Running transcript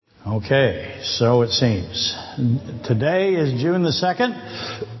Okay, so it seems. Today is June the 2nd,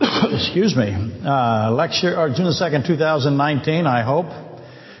 excuse me, June the 2nd, 2019, I hope.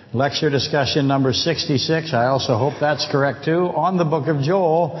 Lecture discussion number 66, I also hope that's correct too, on the book of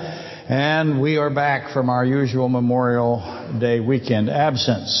Joel. And we are back from our usual Memorial Day weekend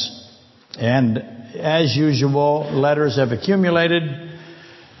absence. And as usual, letters have accumulated,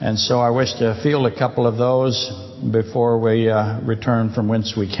 and so I wish to field a couple of those before we return from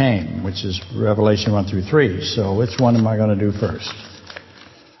whence we came, which is Revelation 1 through 3. So which one am I going to do first?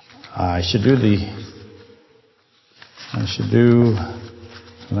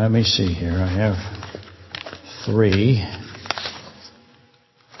 Let me see here. I have 3.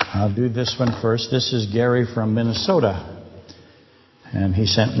 I'll do this one first. This is Gary from Minnesota, and he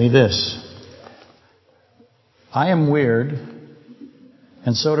sent me this. I am weird,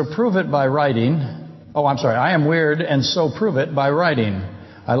 and so to prove it by writing... I am weird, and so prove it by writing.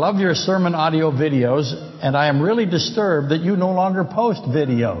 I love your sermon audio videos, and I am really disturbed that you no longer post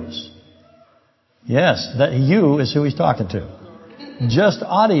videos. Yes, that you is who he's talking to. Just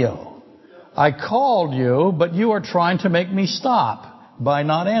audio. I called you, but you are trying to make me stop by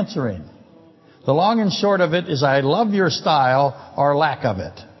not answering. The long and short of it is I love your style or lack of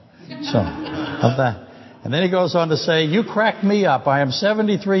it. So, of that. And then he goes on to say, you crack me up. I am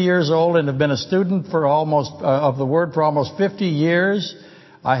 73 years old and have been a student for of the Word for almost 50 years.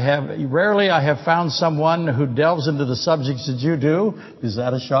 Rarely I have found someone who delves into the subjects that you do. Is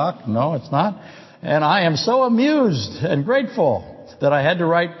that a shock? No, it's not. And I am so amused and grateful that I had to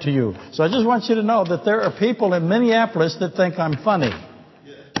write to you. So I just want you to know that there are people in Minneapolis that think I'm funny.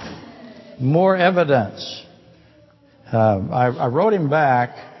 More evidence. I wrote him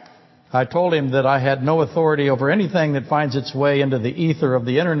back. I told him that I had no authority over anything that finds its way into the ether of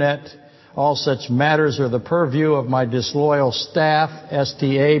the Internet. All such matters are the purview of my disloyal staff,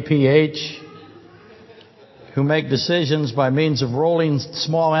 STAPH, who make decisions by means of rolling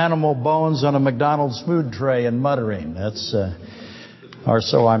small animal bones on a McDonald's food tray and muttering. Or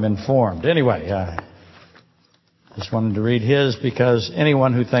so I'm informed. Anyway, just wanted to read his because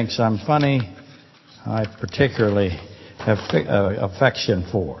anyone who thinks I'm funny, I particularly have affection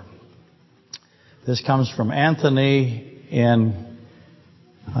for. This comes from Anthony in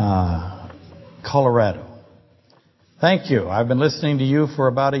Colorado. Thank you. I've been listening to you for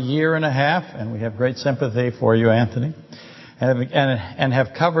about 1.5 years, and we have great sympathy for you, Anthony, and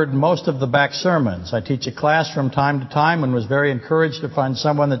have covered most of the back sermons. I teach a class from time to time and was very encouraged to find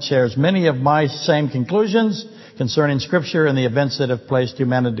someone that shares many of my same conclusions concerning Scripture and the events that have placed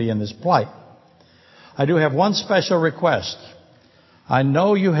humanity in this plight. I do have one special request. I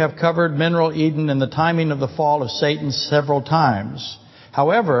know you have covered mineral Eden and the timing of the fall of Satan several times.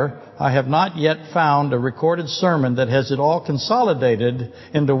 However, I have not yet found a recorded sermon that has it all consolidated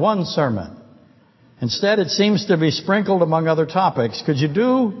into one sermon. Instead, it seems to be sprinkled among other topics. Could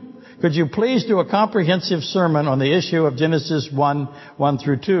you please do a comprehensive sermon on the issue of Genesis 1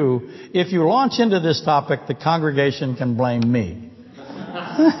 through 2? If you launch into this topic, the congregation can blame me.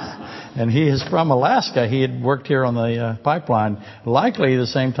 And he is from Alaska. He had worked here on the pipeline, likely the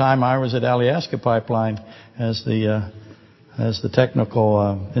same time I was at Alaska Pipeline as the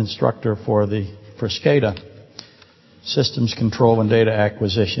technical instructor for SCADA, Systems Control and Data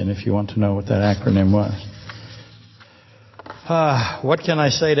Acquisition, if you want to know what that acronym was. What can I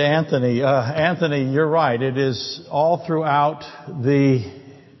say to Anthony? Anthony, you're right. It is all throughout the.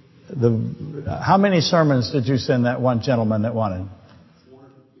 How many sermons did you send that one gentleman that wanted?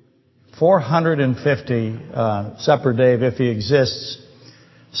 450, Supper Dave, if he exists,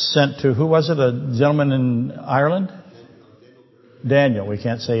 sent to, who was it, a gentleman in Ireland? Daniel, we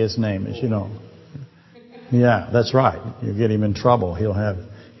can't say his name, as you know. Yeah, that's right. You get him in trouble. He'll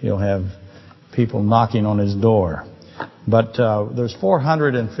have people knocking on his door. But there's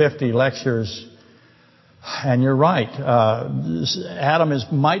 450 lectures, and you're right. Adam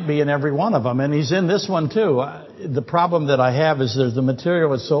might be in every one of them, and he's in this one too. The problem that I have is the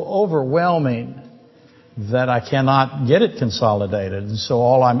material is so overwhelming that I cannot get it consolidated. And so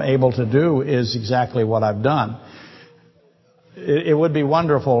all I'm able to do is exactly what I've done. It would be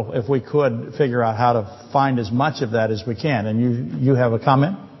wonderful if we could figure out how to find as much of that as we can. And you have a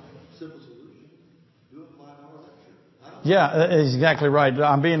comment? Simple solution. Do a 5-hour lecture. Yeah, exactly right.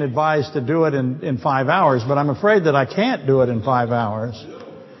 I'm being advised to do it in 5 hours, but I'm afraid that I can't do it in 5 hours.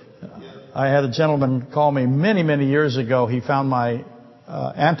 I had a gentleman call me many, many years ago. He found my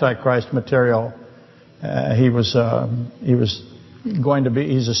Antichrist material. He was going to be,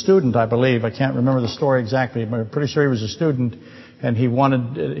 he's a student, I believe. I can't remember the story exactly, but I'm pretty sure he was a student. And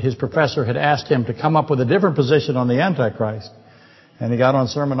his professor had asked him to come up with a different position on the Antichrist. And he got on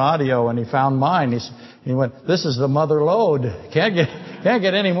sermon audio and he found mine. He went, "This is the mother lode. Can't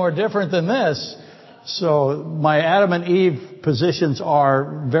get any more different than this." So my Adam and Eve positions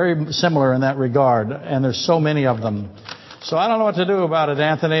are very similar in that regard, and there's so many of them. So I don't know what to do about it,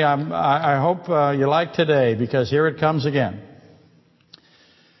 Anthony. I hope you like today, because here it comes again.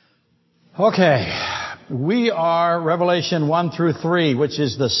 Okay, we are Revelation 1 through 3, which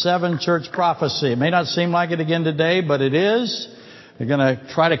is the 7 church prophecy. It may not seem like it again today, but it is. We're going to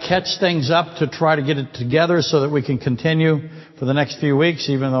try to catch things up to try to get it together so that we can continue for the next few weeks,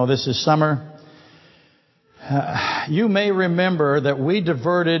 even though this is summer. You may remember that we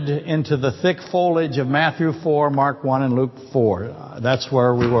diverted into the thick foliage of Matthew 4, Mark 1, and Luke 4. That's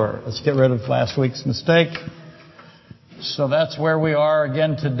where we were. Let's get rid of last week's mistake. So that's where we are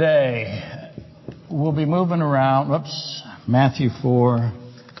again today. We'll be moving around. Whoops. Matthew 4.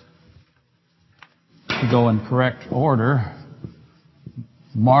 To go in correct order.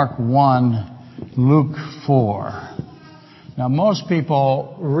 Mark 1, Luke 4. Now, most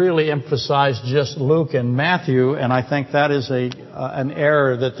people really emphasize just Luke and Matthew, and I think that is an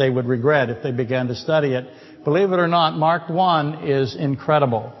error that they would regret if they began to study it. Believe it or not, Mark 1 is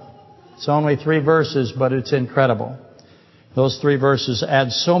incredible. It's only 3 verses, but it's incredible. Those 3 verses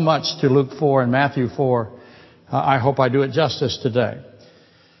add so much to Luke 4 and Matthew 4. I hope I do it justice today.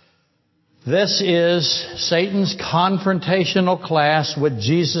 This is Satan's confrontational class with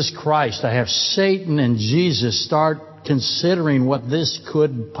Jesus Christ. I have Satan and Jesus start considering what this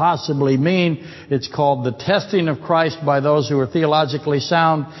could possibly mean. It's called the testing of Christ by those who are theologically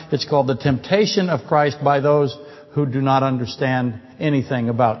sound. It's called the temptation of Christ by those who do not understand anything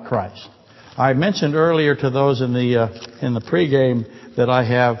about Christ. I mentioned earlier to those in the pregame that I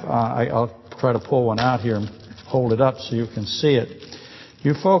have, I'll try to pull one out here and hold it up so you can see it.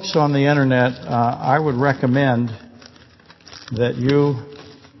 You folks on the internet, I would recommend that you,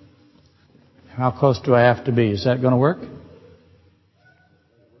 how close do I have to be? Is that going to work?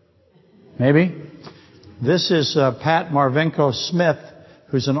 Maybe? This is Pat Marvenko Smith,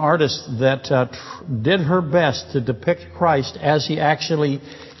 who's an artist that did her best to depict Christ as he actually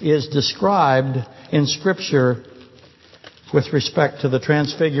is described in Scripture with respect to the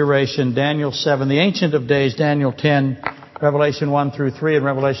Transfiguration, Daniel 7, the Ancient of Days, Daniel 10, Revelation 1 through 3, and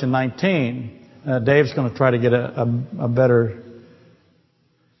Revelation 19. Dave's going to try to get a better...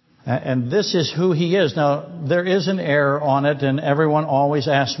 And this is who he is. Now, there is an error on it, and everyone always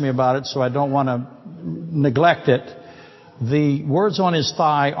asks me about it, so I don't want to neglect it. The words on his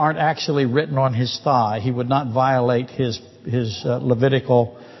thigh aren't actually written on his thigh. He would not violate his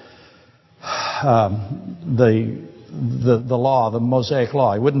Levitical, the law, the Mosaic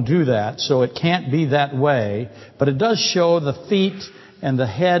law. He wouldn't do that, so it can't be that way. But it does show the feet and the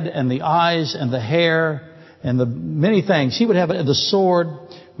head and the eyes and the hair and the many things. He would have the sword,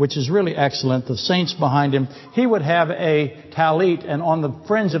 which is really excellent, the saints behind him. He would have a talit, and on the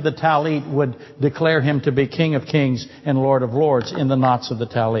fringe of the talit would declare him to be King of Kings and Lord of Lords in the knots of the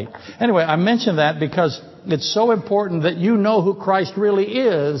talit. Anyway, I mention that because it's so important that you know who Christ really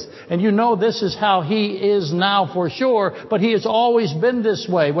is, and you know this is how he is now for sure, but he has always been this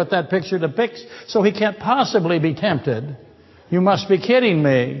way, what that picture depicts, so he can't possibly be tempted. You must be kidding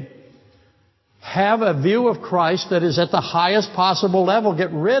me. Have a view of Christ that is at the highest possible level.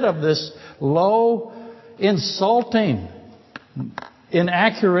 Get rid of this low, insulting,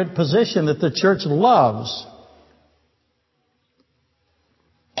 inaccurate position that the church loves.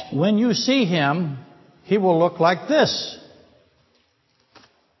 When you see him, he will look like this.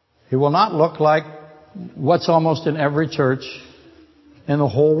 He will not look like what's almost in every church in the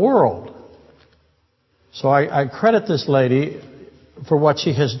whole world. So I credit this lady for what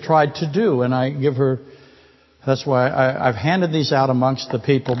she has tried to do, and I give her, that's why I've handed these out amongst the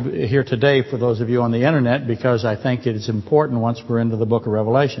people here today for those of you on the internet, because I think it is important once we're into the book of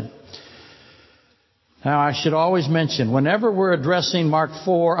Revelation. Now, I should always mention, whenever we're addressing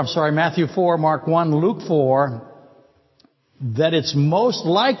Matthew 4, Mark 1, Luke 4, that it's most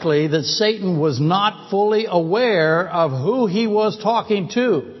likely that Satan was not fully aware of who he was talking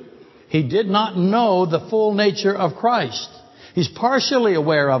to. He did not know the full nature of Christ. He's partially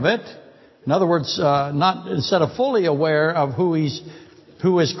aware of it. In other words, not instead of fully aware of who is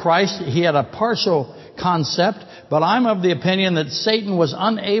Christ, he had a partial concept. But I'm of the opinion that Satan was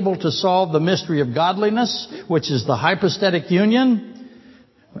unable to solve the mystery of godliness, which is the hypostatic union.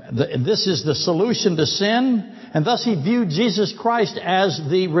 This is the solution to sin. And thus he viewed Jesus Christ as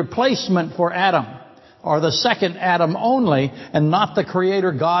the replacement for Adam, or the second Adam only, and not the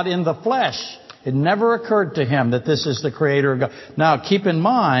Creator God in the flesh. It never occurred to him that this is the Creator of God. Now, keep in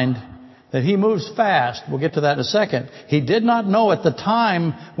mind, that he moves fast. We'll get to that in a second. He did not know at the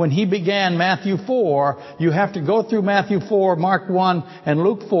time when he began Matthew 4. You have to go through Matthew 4, Mark 1, and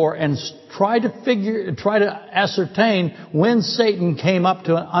Luke 4 and try to ascertain when Satan came up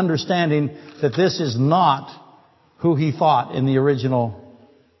to understanding that this is not who he thought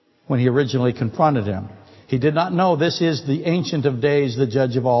when he originally confronted him. He did not know this is the Ancient of Days, the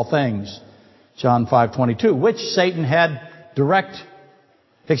Judge of all things. John 5:22, which Satan had direct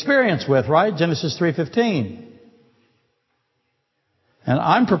experience with, right? Genesis 3:15. And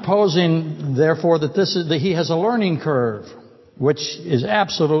I'm proposing, therefore, that he has a learning curve, which is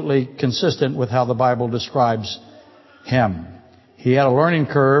absolutely consistent with how the Bible describes him. He had a learning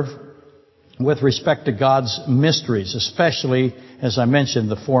curve with respect to God's mysteries, especially, as I mentioned,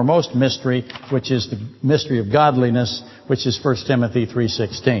 the foremost mystery, which is the mystery of godliness, which is 1 Timothy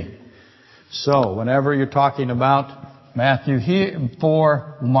 3:16. So, whenever you're talking about Matthew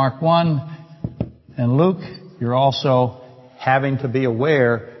 4, Mark 1, and Luke, you're also having to be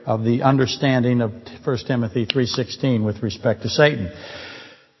aware of the understanding of 1 Timothy 3:16 with respect to Satan.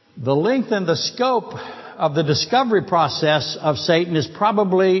 The length and the scope of the discovery process of Satan is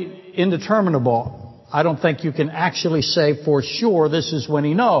probably indeterminable. I don't think you can actually say for sure this is when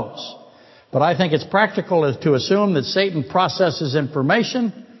he knows. But I think it's practical to assume that Satan processes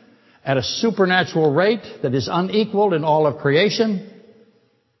information at a supernatural rate that is unequaled in all of creation.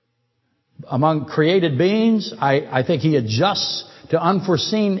 Among created beings, I think he adjusts to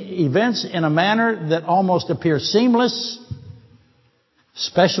unforeseen events in a manner that almost appears seamless,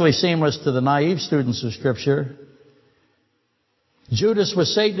 especially seamless to the naive students of Scripture. Judas with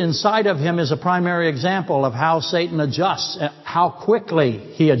Satan inside of him is a primary example of how Satan adjusts, how quickly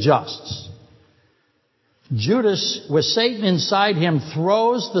he adjusts. Judas, with Satan inside him,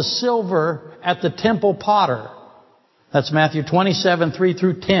 throws the silver at the temple potter. That's Matthew 27, 3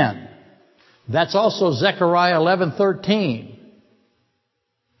 through 10. That's also Zechariah 11:13.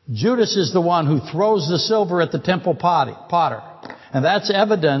 Judas is the one who throws the silver at the temple potter. And that's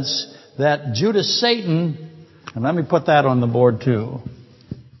evidence that Judas, Satan, and let me put that on the board too.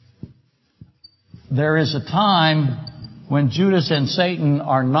 There is a time when Judas and Satan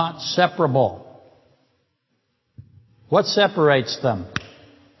are not separable. What separates them?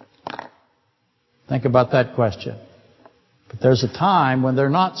 Think about that question. But there's a time when they're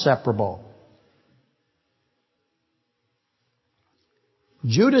not separable.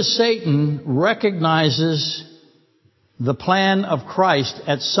 Judas, Satan, recognizes the plan of Christ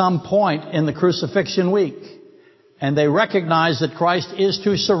at some point in the crucifixion week. And they recognize that Christ is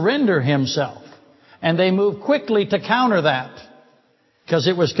to surrender himself. And they move quickly to counter that. Because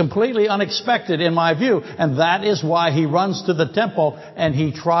it was completely unexpected in my view. And that is why he runs to the temple and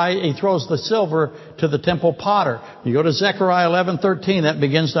he throws the silver to the temple potter. You go to Zechariah 11:13, that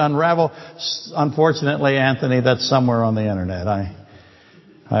begins to unravel. Unfortunately, Anthony, that's somewhere on the internet.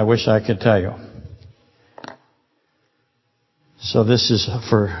 I wish I could tell you. So this is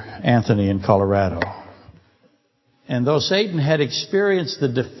for Anthony in Colorado. And though Satan had experienced the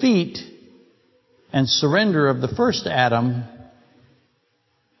defeat and surrender of the first Adam,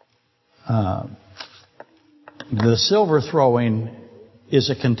 the silver throwing is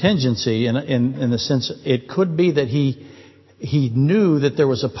a contingency in the sense it could be that he knew that there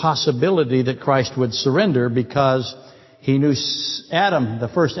was a possibility that Christ would surrender because he knew the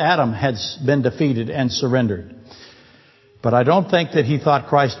first Adam had been defeated and surrendered. But I don't think that he thought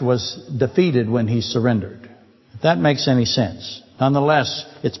Christ was defeated when he surrendered. If that makes any sense. Nonetheless,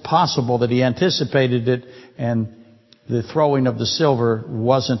 it's possible that he anticipated it and the throwing of the silver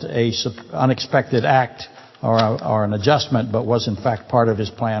wasn't an unexpected act or an adjustment, but was in fact part of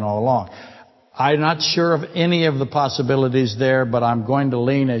his plan all along. I'm not sure of any of the possibilities there, but I'm going to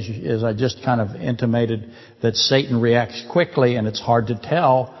lean, as I just kind of intimated, that Satan reacts quickly, and it's hard to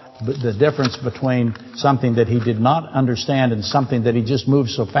tell the difference between something that he did not understand and something that he just moved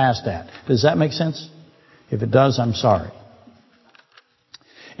so fast at. Does that make sense? If it does, I'm sorry.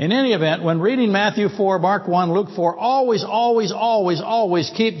 In any event, when reading Matthew 4, Mark 1, Luke 4, always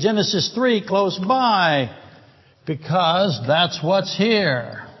keep Genesis 3 close by, because that's what's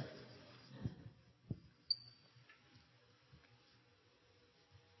here.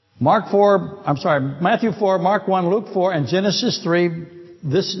 Matthew 4, Mark 1, Luke 4, and Genesis 3.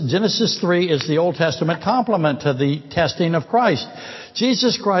 Genesis 3 is the Old Testament complement to the testing of Christ.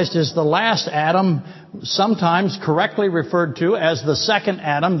 Jesus Christ is the last Adam, sometimes correctly referred to as the second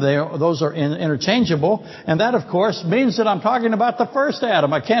Adam. Those are interchangeable. And that, of course, means that I'm talking about the first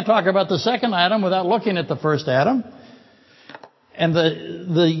Adam. I can't talk about the second Adam without looking at the first Adam. And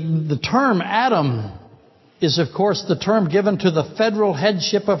the term Adam is, of course, the term given to the federal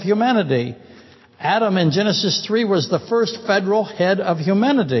headship of humanity. Adam in Genesis 3 was the first federal head of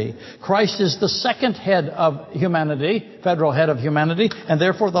humanity. Christ is the second head of humanity, federal head of humanity, and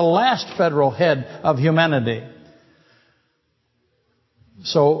therefore the last federal head of humanity.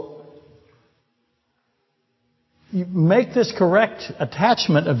 So, you make this correct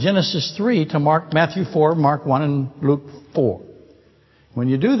attachment of Genesis 3 to Matthew 4, Mark 1, and Luke 4. When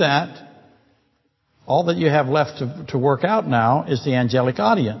you do that, all that you have left to work out now is the angelic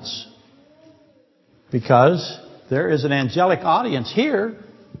audience. Because there is an angelic audience here,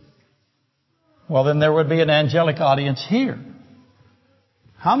 well, then there would be an angelic audience here.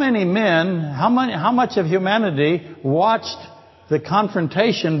 How many men, how much of humanity watched the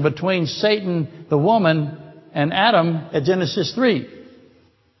confrontation between Satan, the woman, and Adam at Genesis 3?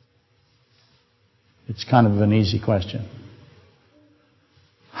 It's kind of an easy question.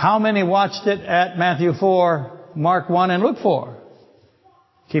 How many watched it at Matthew 4, Mark 1, and Luke 4?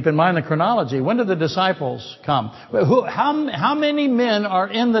 Keep in mind the chronology. When did the disciples come? How many men are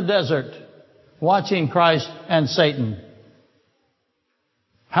in the desert watching Christ and Satan?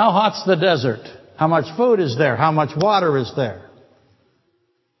 How hot's the desert? How much food is there? How much water is there?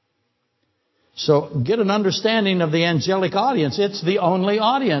 So get an understanding of the angelic audience. It's the only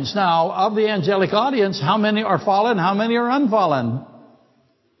audience. Now, of the angelic audience, how many are fallen? How many are unfallen?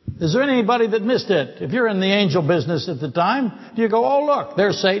 Is there anybody that missed it? If you're in the angel business at the time, you go, oh, look,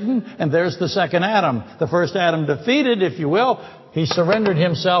 there's Satan, and there's the second Adam. The first Adam defeated, if you will. He surrendered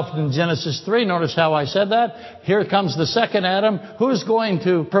himself in Genesis 3. Notice how I said that. Here comes the second Adam. Who's going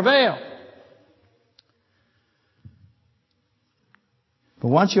to prevail? But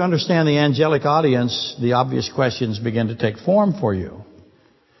once you understand the angelic audience, the obvious questions begin to take form for you.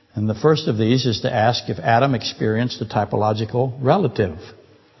 And the first of these is to ask if Adam experienced a typological relative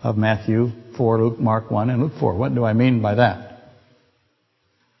of Matthew 4, Luke, Mark 1, and Luke 4. What do I mean by that?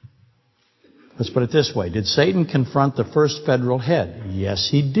 Let's put it this way. Did Satan confront the first federal head? Yes,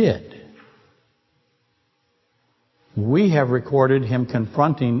 he did. We have recorded him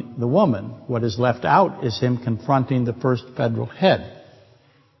confronting the woman. What is left out is him confronting the first federal head.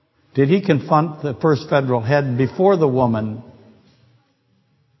 Did he confront the first federal head before the woman?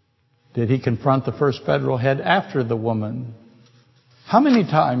 Did he confront the first federal head after the woman? How many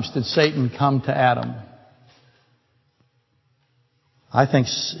times did Satan come to Adam? I think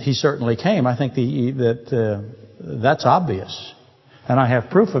he certainly came. I think that's obvious. And I have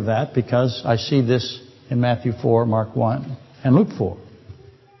proof of that because I see this in Matthew 4, Mark 1, and Luke 4.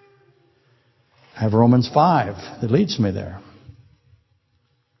 I have Romans 5 that leads me there.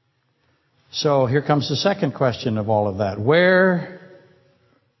 So here comes the second question of all of that. Where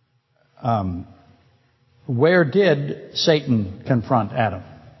did Satan confront Adam?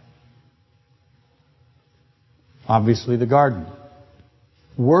 Obviously the garden.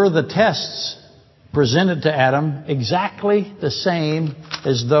 Were the tests presented to Adam exactly the same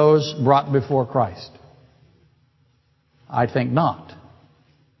as those brought before Christ? I think not.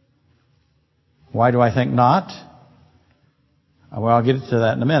 Why do I think not? Well, I'll get to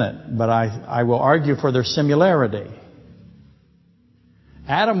that in a minute. But I will argue for their similarity.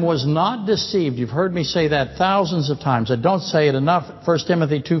 Adam was not deceived. You've heard me say that thousands of times. I don't say it enough. 1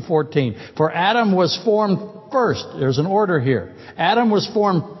 Timothy 2:14. For Adam was formed first. There's an order here. Adam was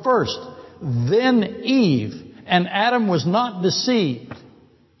formed first, then Eve. And Adam was not deceived.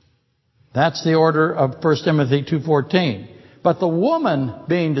 That's the order of 1 Timothy 2:14. But the woman,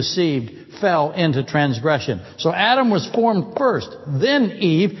 being deceived, fell into transgression. So Adam was formed first, then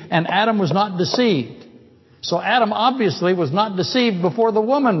Eve, and Adam was not deceived. So Adam obviously was not deceived before the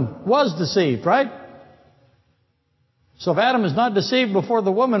woman was deceived, right? So if Adam is not deceived before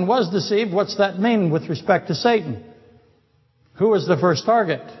the woman was deceived, what's that mean with respect to Satan? Who was the first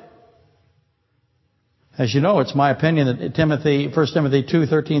target? As you know, it's my opinion that 1 Timothy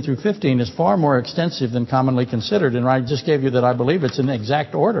 2:13 through 15 is far more extensive than commonly considered. And I just gave you that I believe it's an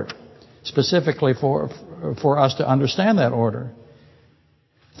exact order, specifically for us to understand that order.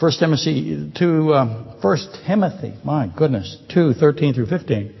 1 Timothy 2:13 through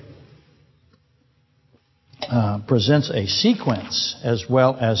 15 presents a sequence as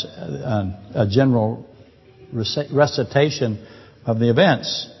well as a general recitation of the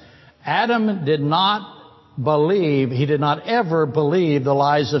events. Adam did not ever believe the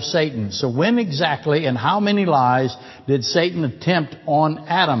lies of Satan. So when exactly and how many lies did Satan attempt on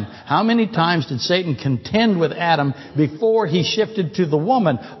Adam? How many times did Satan contend with Adam before he shifted to the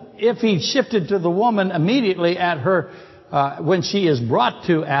woman? If he shifted to the woman immediately at her, when she is brought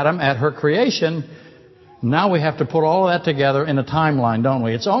to Adam at her creation, Now we have to put all of that together in a timeline, don't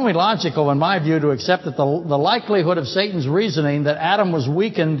we? It's only logical, in my view, to accept that the likelihood of Satan's reasoning that Adam was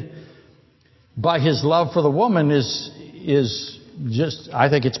weakened by his love for the woman is just, I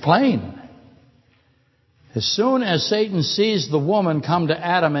think it's plain. As soon as Satan sees the woman come to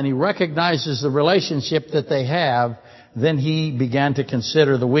Adam and he recognizes the relationship that they have, then he began to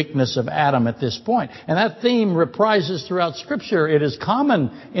consider the weakness of Adam at this point. And that theme reprises throughout Scripture. It is common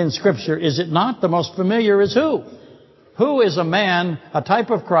in Scripture, is it not? The most familiar is who? Who is a man, a type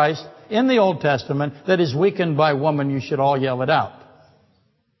of Christ, in the Old Testament that is weakened by woman? You should all yell it out.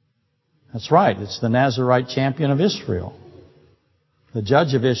 That's right. It's the Nazarite champion of Israel. The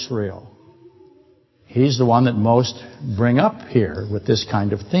judge of Israel. He's the one that most bring up here with this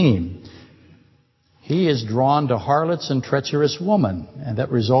kind of theme. He is drawn to harlots and treacherous woman, and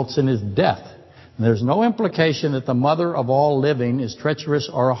that results in his death. And there's no implication that the mother of all living is treacherous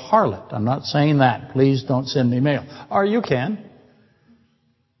or a harlot. I'm not saying that. Please don't send me mail. Or you can.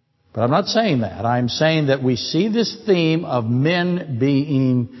 But I'm not saying that. I'm saying that we see this theme of men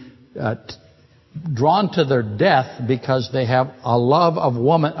being drawn to their death because they have a love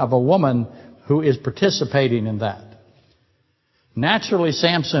of a woman who is participating in that. Naturally,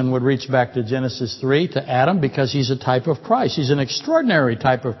 Samson would reach back to Genesis 3, to Adam, because he's a type of Christ. He's an extraordinary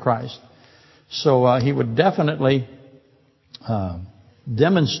type of Christ. So he would definitely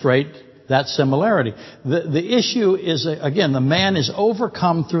demonstrate that similarity. The issue is, again, the man is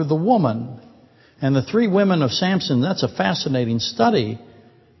overcome through the woman. And the three women of Samson, that's a fascinating study.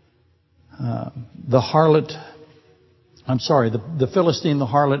 The Philistine, the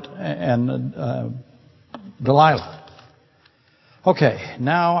harlot, and Delilah. Okay,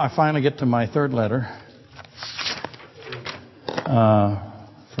 now I finally get to my third letter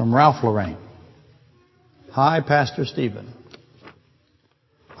from Ralph Lorraine. Hi, Pastor Stephen.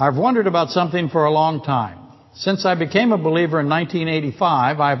 I've wondered about something for a long time. Since I became a believer in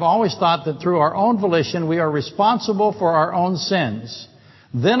 1985, I've always thought that through our own volition we are responsible for our own sins.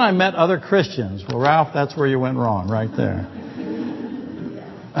 Then I met other Christians. Well, Ralph, that's where you went wrong, right there.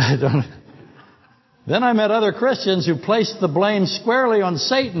 Then I met other Christians who placed the blame squarely on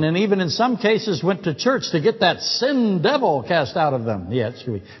Satan and even in some cases went to church to get that sin devil cast out of them. Yes,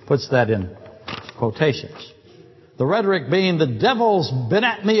 he puts that in quotations. The rhetoric being, the devil's been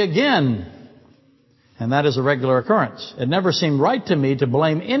at me again. And that is a regular occurrence. It never seemed right to me to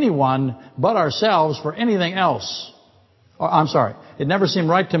blame anyone but ourselves for anything else. It never seemed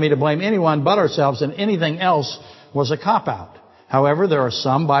right to me to blame anyone but ourselves, and anything else was a cop-out. However, there are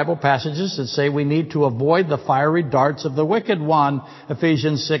some Bible passages that say we need to avoid the fiery darts of the wicked one,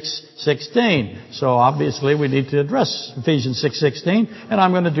 Ephesians 6:16. So obviously we need to address Ephesians 6:16, and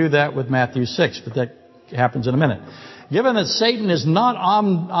I'm going to do that with Matthew 6, but that happens in a minute. Given that Satan is not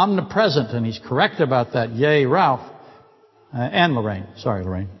omnipresent, and he's correct about that, yay, Ralph, and Lorraine. Sorry,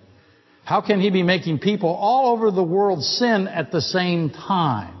 Lorraine. How can he be making people all over the world sin at the same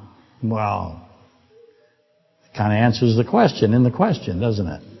time? Well, it kind of answers the question in the question, doesn't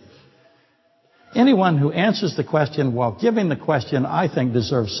it? Anyone who answers the question while giving the question, I think,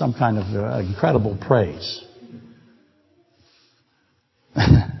 deserves some kind of incredible praise.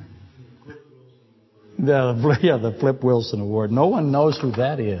 The Flip Wilson Award. No one knows who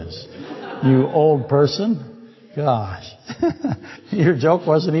that is. You old person. Gosh. Your joke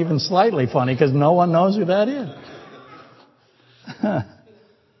wasn't even slightly funny because no one knows who that is.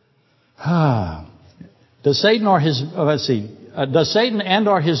 Does Satan and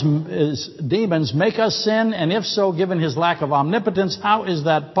or his demons make us sin? And if so, given his lack of omnipotence, how is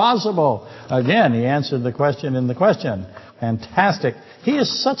that possible? Again, he answered the question in the question. Fantastic. He is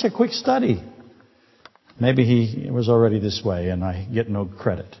such a quick study. Maybe he was already this way and I get no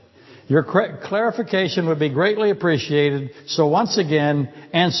credit. Your clarification would be greatly appreciated. So once again,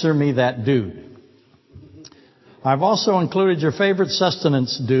 answer me that dude. I've also included your favorite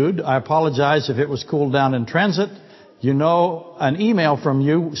sustenance dude. I apologize if it was cooled down in transit. You know, an email from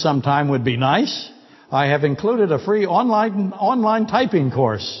you sometime would be nice. I have included a free online typing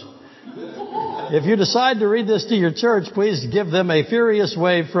course. If you decide to read this to your church, please give them a furious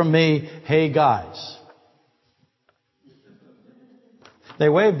wave from me. Hey, guys. They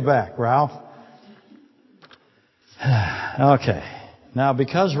waved back, Ralph. Okay. Now,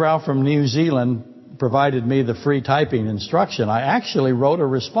 because Ralph from New Zealand provided me the free typing instruction, I actually wrote a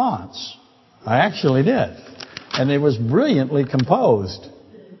response. I actually did. And it was brilliantly composed.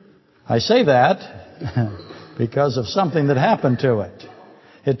 I say that because of something that happened to it.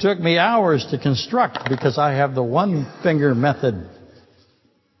 It took me hours to construct because I have the one-finger method.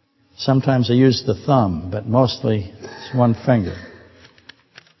 Sometimes I use the thumb, but mostly it's one finger.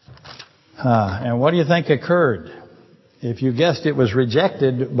 And what do you think occurred? If you guessed it was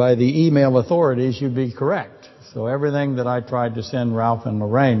rejected by the email authorities, you'd be correct. So everything that I tried to send Ralph and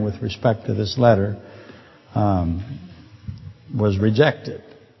Lorraine with respect to this letter was rejected.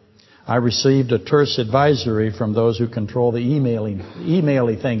 I received a terse advisory from those who control the emaily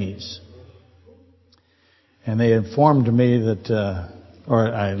thingies. And they informed me that, or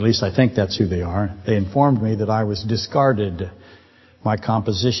at least I think that's who they are, they informed me that I was discarded. My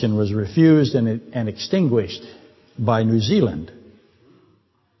composition was refused and extinguished by New Zealand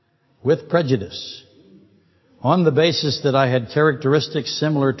with prejudice on the basis that I had characteristics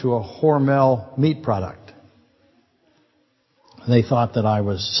similar to a Hormel meat product. They thought that I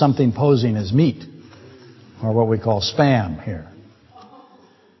was something posing as meat, or what we call spam here.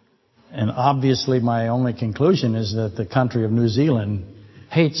 And obviously my only conclusion is that the country of New Zealand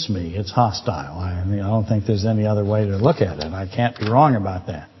hates me. It's hostile. I don't think there's any other way to look at it. I can't be wrong about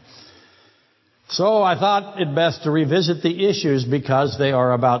that. So I thought it best to revisit the issues because they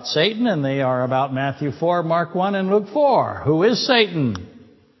are about Satan and they are about Matthew 4, Mark 1, and Luke 4. Who is Satan?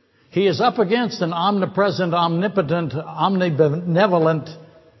 He is up against an omnipresent, omnipotent, omnibenevolent,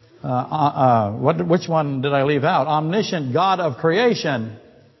 which one did I leave out? Omniscient God of creation,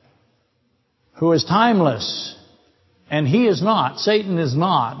 who is timeless. And he is not. Satan is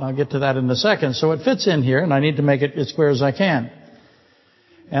not. I'll get to that in a second. So it fits in here, and I need to make it as clear as I can.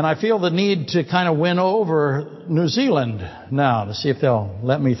 And I feel the need to kind of win over New Zealand now to see if they'll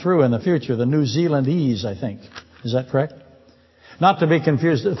let me through in the future. The New Zealandese, I think. Is that correct? Not to be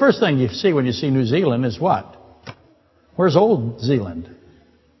confused. The first thing you see when you see New Zealand is what? Where's Old Zealand?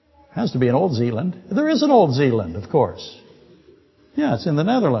 It has to be an Old Zealand. There is an Old Zealand, of course. Yeah, it's in the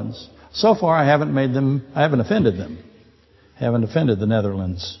Netherlands. So far I haven't offended them. Haven't offended the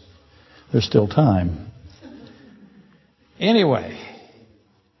Netherlands. There's still time. Anyway,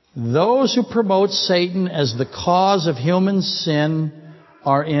 those who promote Satan as the cause of human sin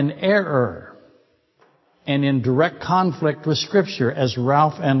are in error and in direct conflict with Scripture, as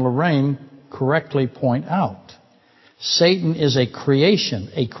Ralph and Lorraine correctly point out. Satan is a creation,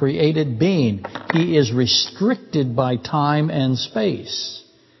 a created being. He is restricted by time and space.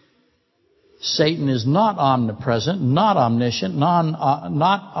 Satan is not omnipresent, not omniscient,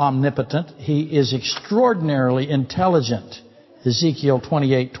 not omnipotent. He is extraordinarily intelligent. Ezekiel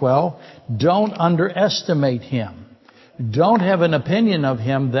 28:12. Don't underestimate him. Don't have an opinion of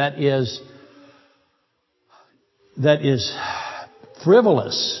him that is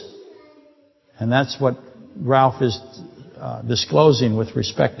frivolous. And that's what Ralph is disclosing with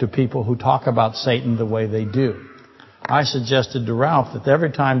respect to people who talk about Satan the way they do. I suggested to Ralph that every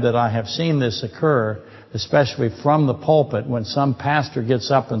time that I have seen this occur, especially from the pulpit, when some pastor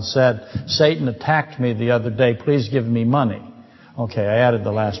gets up and said, Satan attacked me the other day, please give me money. Okay, I added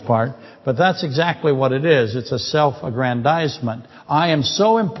the last part. But that's exactly what it is. It's a self-aggrandizement. I am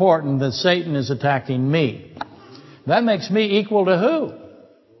so important that Satan is attacking me. That makes me equal to who?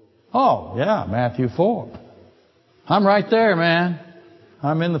 Oh, yeah, Matthew 4. I'm right there, man.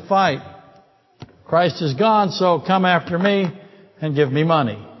 I'm in the fight. Christ is gone, so come after me and give me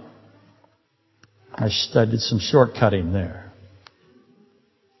money. I did some shortcutting there.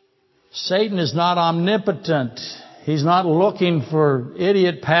 Satan is not omnipotent. He's not looking for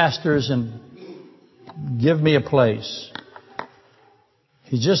idiot pastors and give me a place.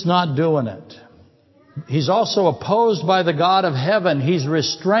 He's just not doing it. He's also opposed by the God of heaven. He's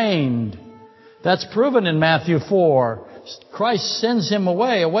restrained. That's proven in Matthew 4. Christ sends him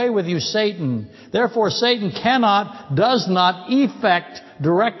away. Away with you, Satan. Therefore, Satan does not effect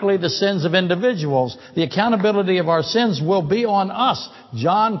directly the sins of individuals. The accountability of our sins will be on us.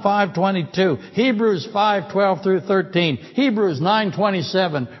 John 5:22, Hebrews 5:12 through 13, Hebrews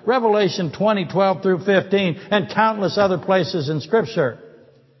 9:27, Revelation 20:12 through 15, and countless other places in Scripture.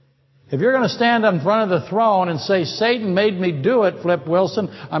 If you're going to stand in front of the throne and say, Satan made me do it, Flip Wilson,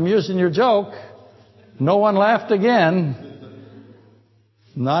 I'm using your joke. No one laughed again.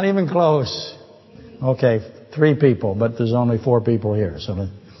 Not even close. Okay, 3 people, but there's only 4 people here. So the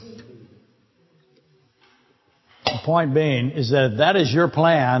point being is that if that is your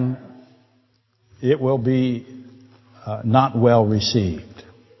plan, it will be not well received.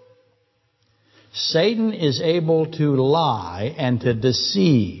 Satan is able to lie and to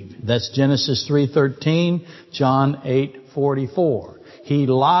deceive. That's Genesis 3:13, John 8:44. He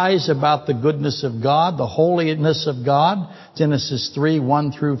lies about the goodness of God, the holiness of God, Genesis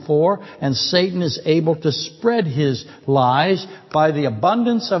 3:1 through 4. And Satan is able to spread his lies by the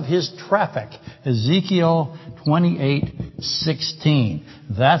abundance of his traffic, Ezekiel 28:16.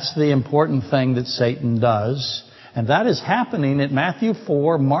 That's the important thing that Satan does. And that is happening at Matthew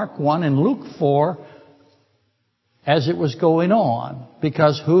 4, Mark 1, and Luke 4 as it was going on.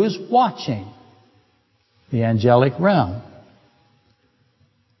 Because who's watching? The angelic realm.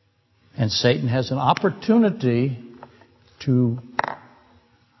 And Satan has an opportunity to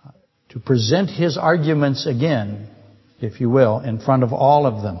present his arguments again, if you will, in front of all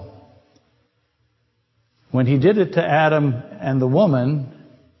of them. When he did it to Adam and the woman,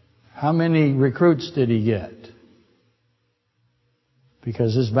 how many recruits did he get?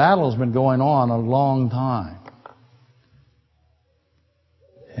 Because this battle's been going on a long time.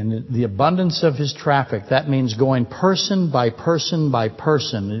 And the abundance of his traffic, that means going person by person by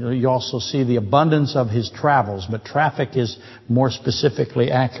person. You also see the abundance of his travels, but traffic is more specifically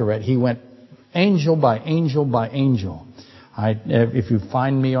accurate. He went angel by angel by angel. If you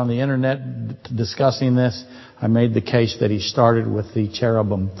find me on the internet discussing this, I made the case that he started with the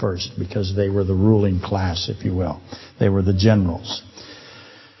cherubim first because they were the ruling class, if you will. They were the generals.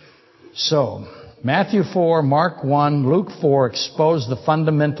 So, Matthew 4, Mark 1, Luke 4 expose the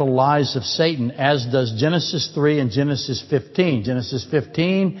fundamental lies of Satan, as does Genesis 3 and Genesis 15. Genesis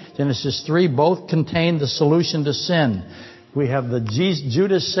 15, Genesis 3 both contain the solution to sin. We have the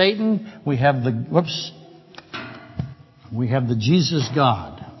Judas Satan, we have the Jesus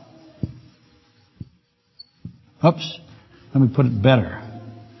God. Let me put it better.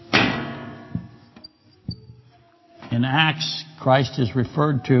 In Acts, Christ is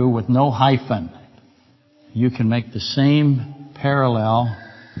referred to with no hyphen. You can make the same parallel,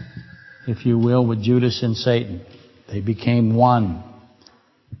 if you will, with Judas and Satan. They became one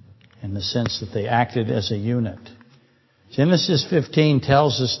in the sense that they acted as a unit. Genesis 15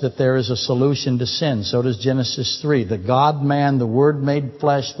 tells us that there is a solution to sin. So does Genesis 3. The God-man, the Word made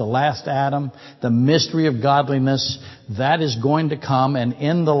flesh, the last Adam, the mystery of godliness, that is going to come and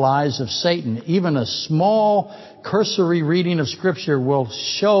end the lies of Satan. Even a small cursory reading of Scripture will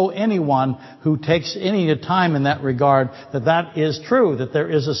show anyone who takes any time in that regard that is true, that there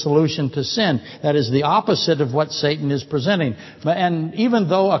is a solution to sin. That is the opposite of what Satan is presenting. And even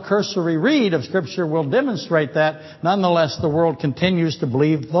though a cursory read of Scripture will demonstrate that, nonetheless the world continues to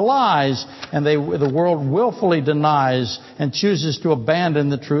believe the lies, and the world willfully denies and chooses to abandon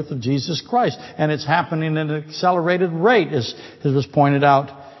the truth of Jesus Christ. And it's happening at an accelerated rate, as was pointed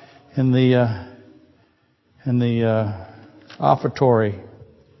out in the offertory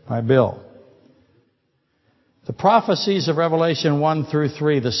by Bill. The prophecies of Revelation 1 through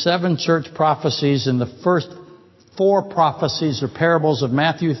 3, the 7 church prophecies and the first 4 prophecies or parables of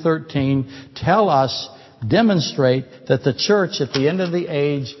Matthew 13 demonstrate that the church at the end of the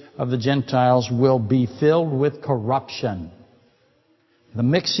age of the Gentiles will be filled with corruption. The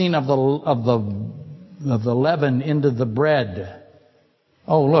mixing of the leaven into the bread.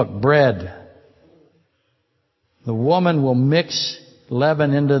 Oh, look, bread. The woman will mix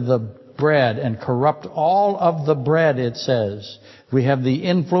leaven into the bread and corrupt all of the bread, it says. We have the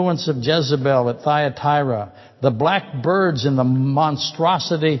influence of Jezebel at Thyatira, the black birds and the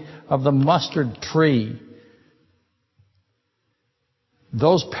monstrosity of the mustard tree.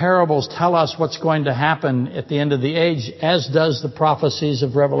 Those parables tell us what's going to happen at the end of the age, as does the prophecies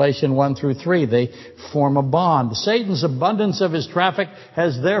of Revelation 1 through 3. They form a bond. Satan's abundance of his traffic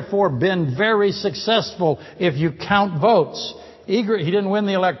has therefore been very successful if you count votes. He didn't win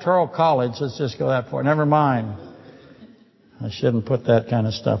the Electoral College. Let's just go that far. Never mind. I shouldn't put that kind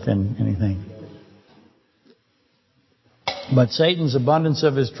of stuff in anything. But Satan's abundance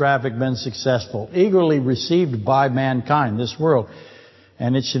of his traffic been successful, eagerly received by mankind, this world.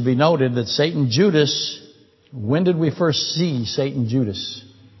 And it should be noted that Satan Judas, when did we first see Satan Judas?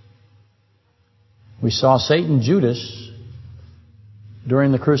 We saw Satan Judas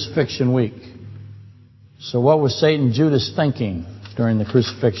during the crucifixion week. So what was Satan Judas thinking during the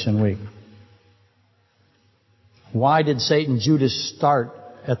crucifixion week? Why did Satan Judas start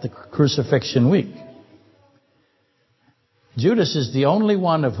at the crucifixion week? Judas is the only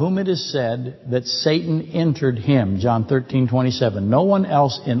one of whom it is said that Satan entered him, John 13:27. No one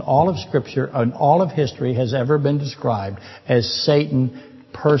else in all of Scripture, in all of history, has ever been described as Satan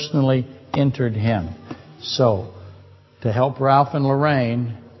personally entered him. So, to help Ralph and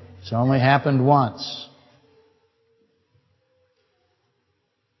Lorraine, it's only happened once.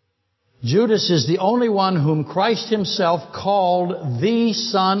 Judas is the only one whom Christ himself called the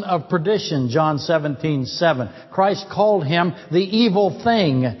son of perdition, John 17:7. Christ called him the evil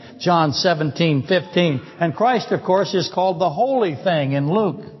thing, John 17:15. And Christ, of course, is called the holy thing in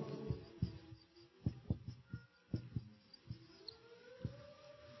Luke.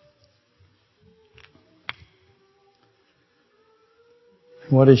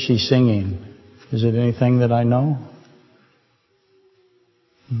 What is she singing? Is it anything that I know?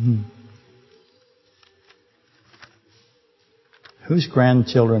 Mm-hmm. Whose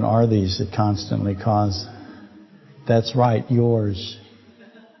grandchildren are these that constantly cause? That's right, yours.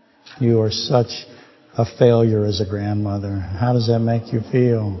 You are such a failure as a grandmother. How does that make you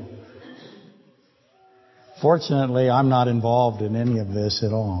feel? Fortunately, I'm not involved in any of this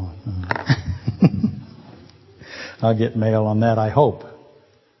at all. I'll get mail on that, I hope.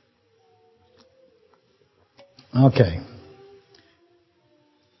 Okay.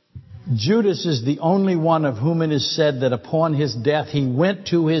 Judas is the only one of whom it is said that upon his death he went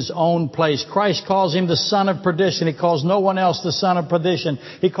to his own place. Christ calls him the son of perdition. He calls no one else the son of perdition.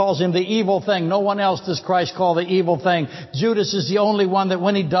 He calls him the evil thing. No one else does Christ call the evil thing. Judas is the only one that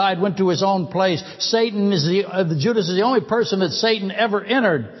when he died went to his own place. Judas is the only person that Satan ever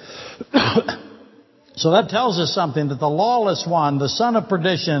entered. So that tells us something, that the lawless one, the son of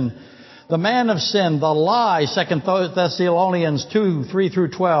perdition, the man of sin, the lie, 2 Thessalonians 2, 3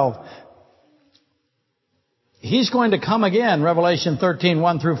 through 12. He's going to come again, Revelation 13,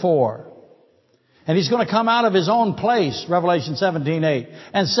 1 through 4. And he's going to come out of his own place, Revelation 17, 8.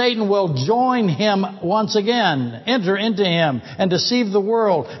 And Satan will join him once again, enter into him and deceive the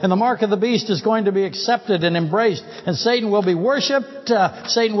world. And the mark of the beast is going to be accepted and embraced. And Satan will be worshipped.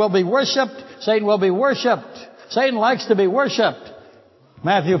 Satan will be worshipped. Satan will be worshipped. Satan likes to be worshipped.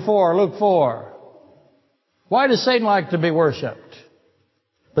 Matthew 4, Luke 4. Why does Satan like to be worshipped?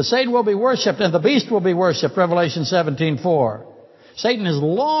 But Satan will be worshipped and the beast will be worshipped, Revelation 17, 4. Satan has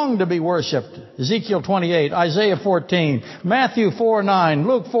longed to be worshipped, Ezekiel 28, Isaiah 14, Matthew 4, 9,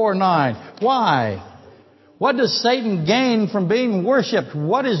 Luke 4, 9. Why? What does Satan gain from being worshipped?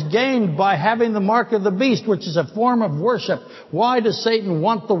 What is gained by having the mark of the beast, which is a form of worship? Why does Satan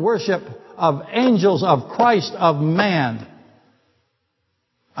want the worship of angels, of Christ, of man?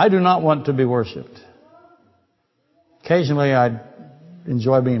 I do not want to be worshipped. Occasionally I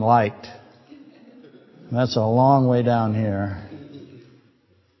enjoy being liked. That's a long way down here.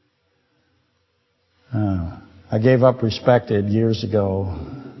 I gave up respected years ago.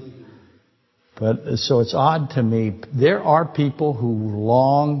 But so it's odd to me. There are people who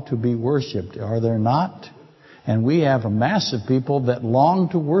long to be worshipped, are there not? And we have a mass of people that long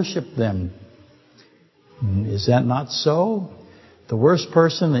to worship them. Is that not so? The worst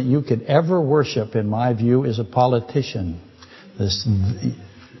person that you could ever worship, in my view, is a politician.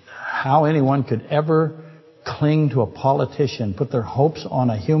 How anyone could ever cling to a politician, put their hopes on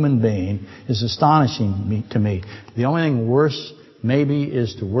a human being, is astonishing to me. The only thing worse, maybe,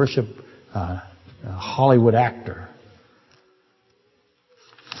 is to worship a Hollywood actor.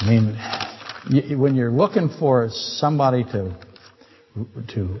 I mean, when you're looking for somebody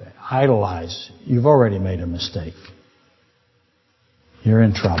to idolize, you've already made a mistake. You're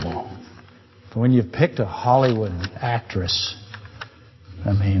in trouble. But when you've picked a Hollywood actress,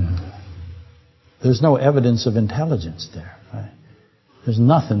 I mean, there's no evidence of intelligence there. Right? There's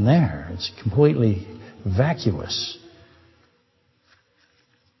nothing there. It's completely vacuous.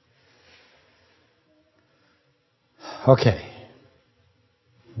 Okay.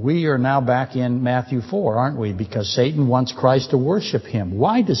 We are now back in Matthew 4, aren't we? Because Satan wants Christ to worship him.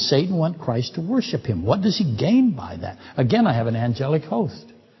 Why does Satan want Christ to worship him? What does he gain by that? Again, I have an angelic host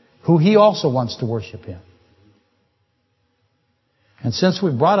who he also wants to worship him. And since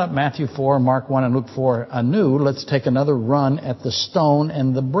we brought up Matthew 4, Mark 1, and Luke 4 anew, let's take another run at the stone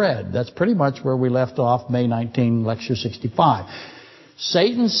and the bread. That's pretty much where we left off, May 19, Lecture 65.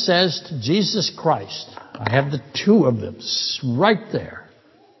 Satan says to Jesus Christ, I have the two of them right there.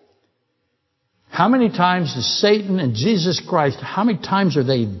 How many times does Satan and Jesus Christ, how many times are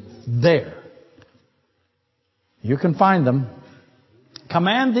they there? You can find them.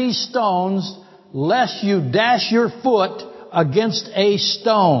 Command these stones lest you dash your foot against a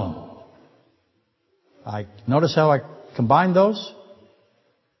stone. Notice how I combined those?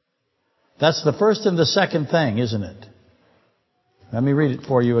 That's the first and the second thing, isn't it? Let me read it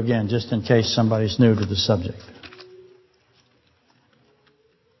for you again, just in case somebody's new to the subject.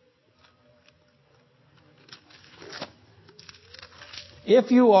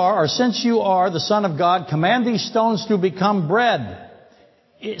 If you are, or since you are the Son of God, command these stones to become bread.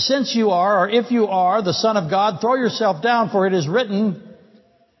 Since you are, or if you are the Son of God, throw yourself down, for it is written,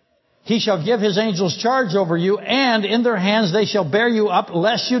 He shall give His angels charge over you, and in their hands they shall bear you up,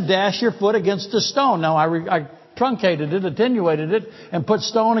 lest you dash your foot against a stone. Now I truncated it, attenuated it, and put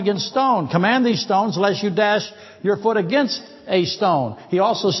stone against stone. Command these stones, lest you dash your foot against a stone. He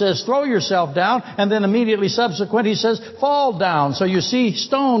also says, throw yourself down, and then immediately subsequent, he says, fall down. So you see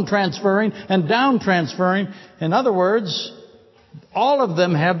stone transferring and down transferring. In other words, all of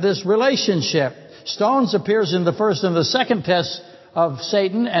them have this relationship. Stones appears in the first and the second test of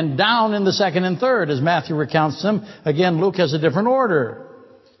Satan and down in the second and third, as Matthew recounts them. Again, Luke has a different order.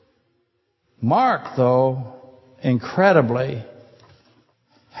 Mark, though, incredibly,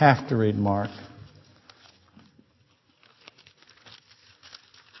 have to read Mark.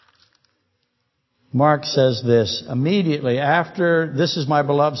 Mark says this, immediately after, this is my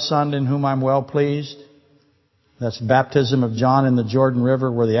beloved Son in whom I'm well pleased. That's baptism of John in the Jordan River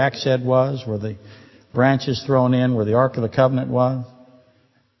where the axe head was, where the branches thrown in, where the Ark of the Covenant was.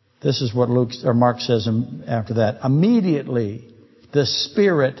 This is what Mark says after that. Immediately the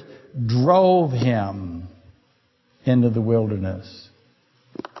Spirit drove him into the wilderness.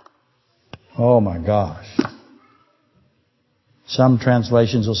 Oh my gosh. Some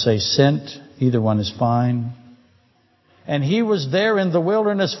translations will say sent. Either one is fine. And he was there in the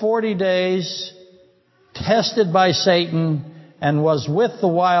wilderness 40 days, tested by Satan, and was with the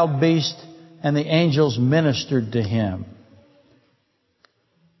wild beast, and the angels ministered to him.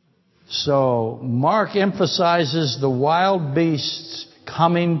 So Mark emphasizes the wild beasts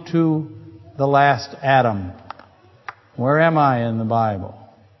coming to the last Adam. Where am I in the Bible?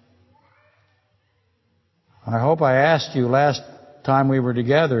 I hope I asked you last time we were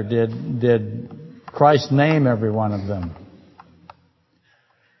together, did Christ name every one of them?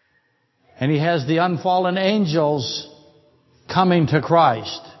 And he has the unfallen angels coming to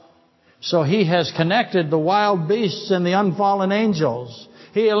Christ. So he has connected the wild beasts and the unfallen angels.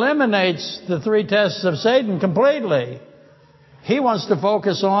 He eliminates the three tests of Satan completely. He wants to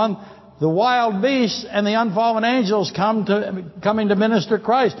focus on the wild beasts and the unfallen angels coming to minister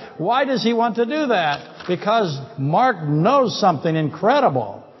Christ. Why does he want to do that? Because Mark knows something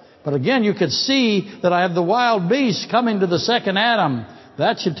incredible. But again, you could see that I have the wild beasts coming to the second Adam.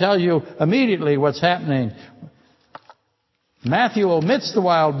 That should tell you immediately what's happening. Matthew omits the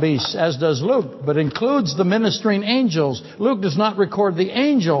wild beasts, as does Luke, but includes the ministering angels. Luke does not record the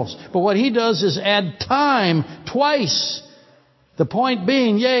angels, but what he does is add time twice. The point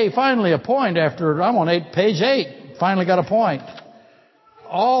being, yay, finally a point after, I'm on page 8. Finally got a point.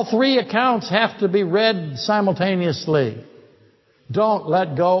 All three accounts have to be read simultaneously. Don't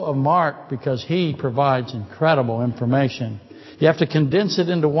let go of Mark because he provides incredible information. You have to condense it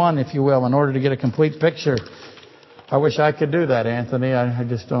into one, if you will, in order to get a complete picture. I wish I could do that, Anthony. I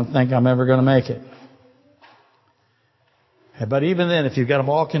just don't think I'm ever going to make it. But even then, if you've got them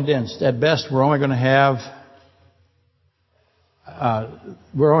all condensed, at best we're only going to have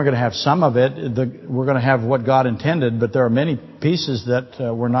some of it. We're going to have what God intended, but there are many pieces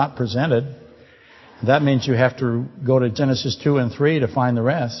that were not presented. That means you have to go to Genesis 2 and 3 to find the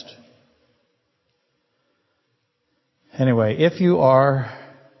rest. Anyway, if you are,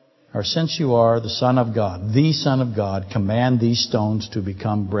 or since you are the Son of God, command these stones to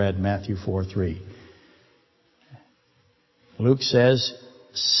become bread, Matthew 4:3. Luke says,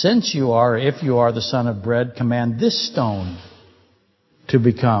 since you are, if you are the Son of bread, command this stone to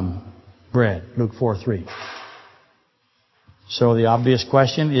become bread, Luke 4:3. So the obvious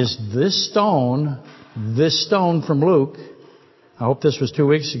question is this stone from Luke, I hope this was 2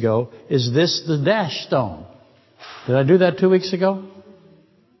 weeks ago, is this the dash stone? Did I do that 2 weeks ago?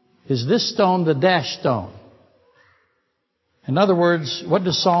 Is this stone the dash stone? In other words, what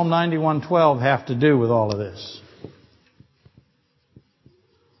does Psalm 91:12 have to do with all of this?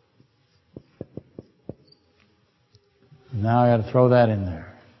 Now I got to throw that in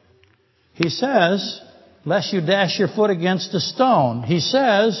there. He says, lest you dash your foot against a stone. He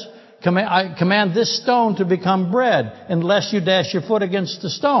says, I command this stone to become bread, unless you dash your foot against a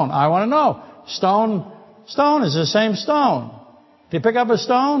stone. I want to know, stone is the same stone. Did you pick up a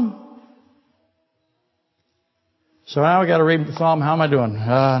stone? So now we got to read the Psalm. How am I doing?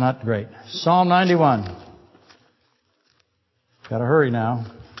 Not great. Psalm 91. Got to hurry now.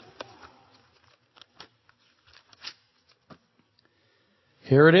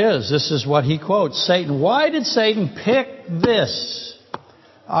 Here it is. This is what he quotes. Satan. Why did Satan pick this?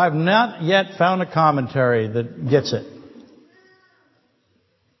 I've not yet found a commentary that gets it.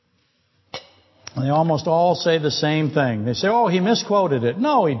 They almost all say the same thing. They say, oh, he misquoted it.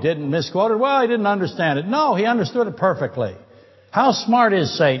 No, he didn't misquote it. Well, he didn't understand it. No, he understood it perfectly. How smart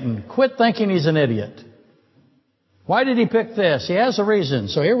is Satan? Quit thinking he's an idiot. Why did he pick this? He has a reason.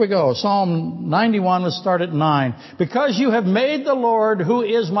 So here we go. Psalm 91, let's start at 9. Because you have made the Lord, who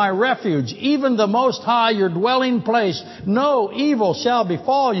is my refuge, even the Most High, your dwelling place, no evil shall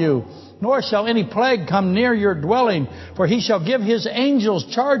befall you, nor shall any plague come near your dwelling. For he shall give his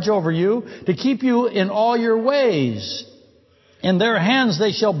angels charge over you to keep you in all your ways. In their hands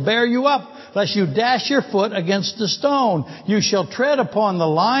they shall bear you up, lest you dash your foot against a stone. You shall tread upon the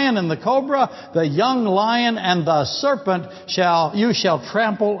lion and the cobra, the young lion and the serpent you shall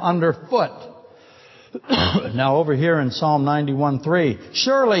trample underfoot. Now over here in Psalm 91:3,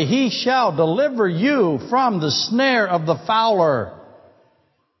 surely he shall deliver you from the snare of the fowler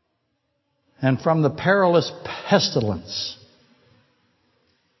and from the perilous pestilence.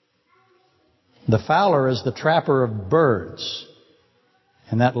 The fowler is the trapper of birds.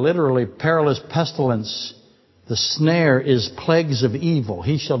 And that literally perilous pestilence, the snare is plagues of evil.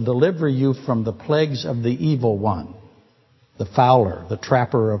 He shall deliver you from the plagues of the evil one. The fowler, the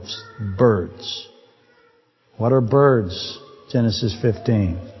trapper of birds. What are birds? Genesis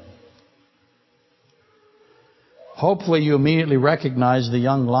 15. Hopefully you immediately recognize the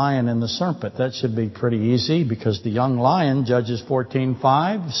young lion and the serpent. That should be pretty easy because the young lion, Judges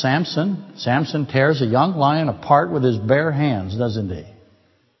 14:5, Samson tears a young lion apart with his bare hands, doesn't he?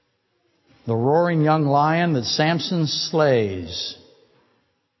 The roaring young lion that Samson slays.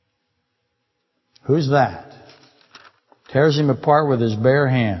 Who's that? Tears him apart with his bare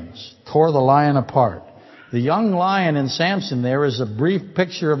hands. Tore the lion apart. The young lion in Samson there is a brief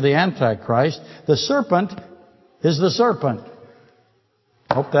picture of the Antichrist. The serpent is the serpent.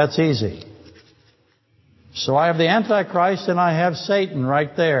 Hope that's easy. So I have the Antichrist and I have Satan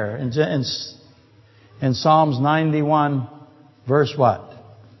right there. In Psalms 91, verse what?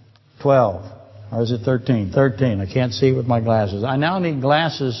 12. Or is it 13? 13. I can't see with my glasses. I now need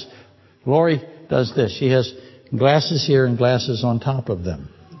glasses. Lori does this. She has glasses here and glasses on top of them.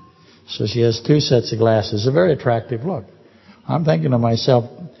 So she has two sets of glasses. A very attractive look. I'm thinking to myself,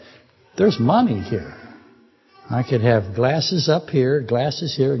 there's money here. I could have glasses up here,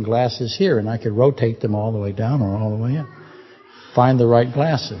 glasses here, and glasses here. And I could rotate them all the way down or all the way up. Find the right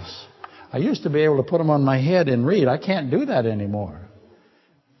glasses. I used to be able to put them on my head and read. I can't do that anymore.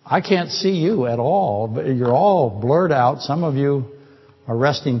 I can't see you at all, but you're all blurred out. Some of you are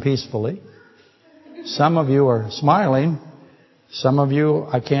resting peacefully. Some of you are smiling. Some of you,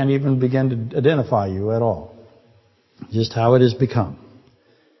 I can't even begin to identify you at all. Just how it has become.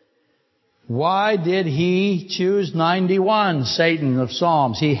 Why did he choose 91, Satan of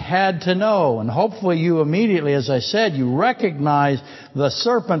Psalms? He had to know. And hopefully you immediately, as I said, you recognize the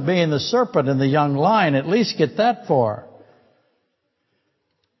serpent being the serpent and the young lion. At least get that far.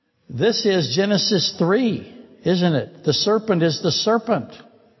 This is Genesis 3, isn't it? The serpent is the serpent.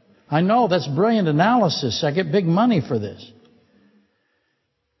 I know, that's brilliant analysis. I get big money for this.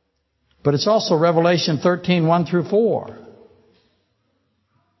 But it's also Revelation 13, 1 through 4.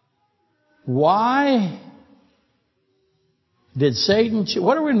 Why did Satan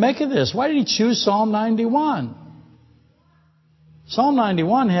what do we make of this? Why did he choose Psalm 91? Psalm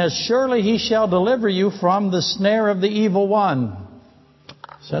 91 has, surely he shall deliver you from the snare of the evil one.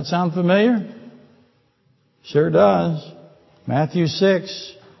 Does that sound familiar? Sure does. Matthew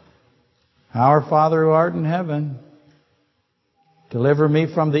 6. Our Father who art in heaven, deliver me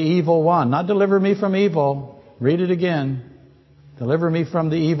from the evil one. Not deliver me from evil. Read it again. Deliver me from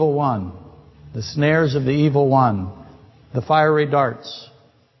the evil one. The snares of the evil one. The fiery darts,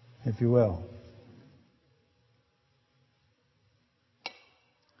 if you will.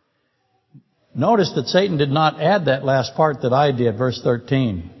 Notice that Satan did not add that last part that I did, verse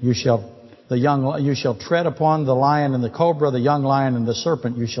 13. You shall tread upon the lion and the cobra, the young lion and the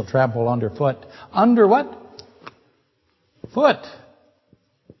serpent you shall trample underfoot. Under what? Foot.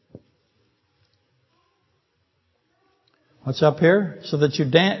 What's up here? So that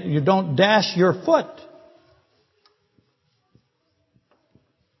you don't dash your foot.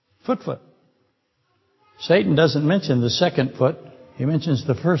 Foot. Satan doesn't mention the second foot. He mentions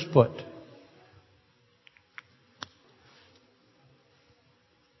the first foot.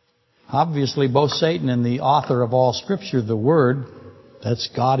 Obviously, both Satan and the author of all Scripture, the Word, that's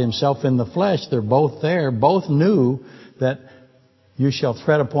God Himself in the flesh, they're both there. Both knew that you shall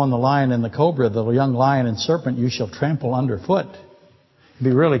tread upon the lion and the cobra, the young lion and serpent you shall trample underfoot. It'd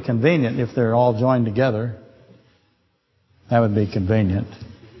be really convenient if they're all joined together. That would be convenient.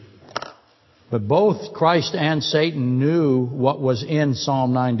 But both Christ and Satan knew what was in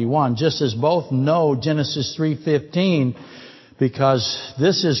Psalm 91, just as both know Genesis 3:15, because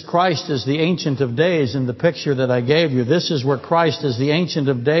this is Christ as the Ancient of Days in the picture that I gave you. This is where Christ as the Ancient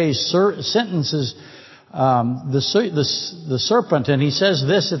of Days sentences the serpent, and he says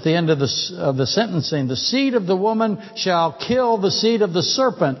this at the end of the sentencing: the seed of the woman shall kill the seed of the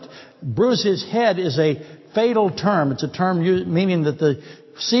serpent. Bruise his head is a fatal term. It's a term meaning that the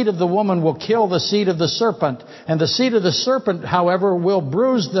seed of the woman will kill the seed of the serpent. And the seed of the serpent, however, will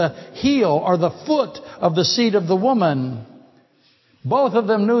bruise the heel or the foot of the seed of the woman. Both of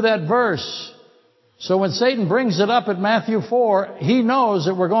them knew that verse. So when Satan brings it up at Matthew 4, he knows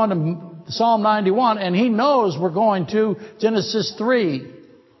that we're going to Psalm 91, and he knows we're going to Genesis 3.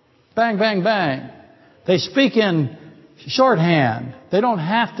 Bang, bang, bang. They speak in shorthand. They don't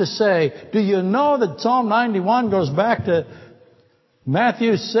have to say, do you know that Psalm 91 goes back to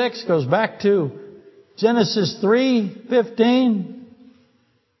Matthew 6, goes back to Genesis 3:15?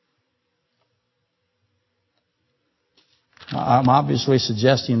 I'm obviously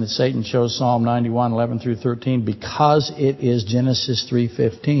suggesting that Satan chose Psalm 91:11 through 13 because it is Genesis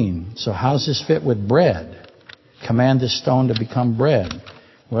 3:15. So how's this fit with bread? Command this stone to become bread.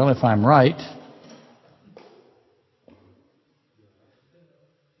 Well, if I'm right,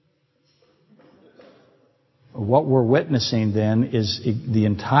 what we're witnessing then is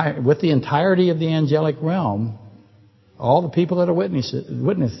with the entirety of the angelic realm, all the people that are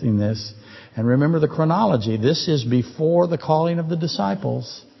witnessing this. And remember the chronology. This is before the calling of the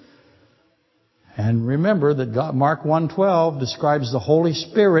disciples. And remember that Mark 1:12 describes the Holy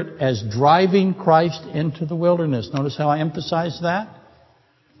Spirit as driving Christ into the wilderness. Notice how I emphasize that?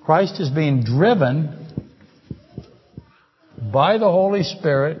 Christ is being driven by the Holy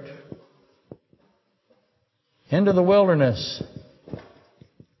Spirit into the wilderness.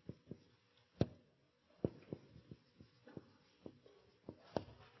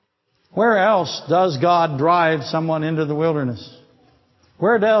 Where else does God drive someone into the wilderness?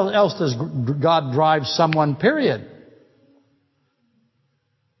 Where else does God drive someone, period?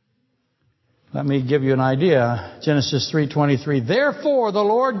 Let me give you an idea. Genesis 3:23. Therefore the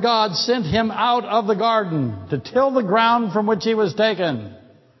Lord God sent him out of the garden to till the ground from which he was taken.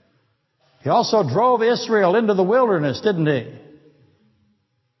 He also drove Israel into the wilderness, didn't he?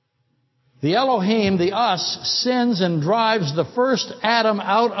 The Elohim, the us, sins and drives the first Adam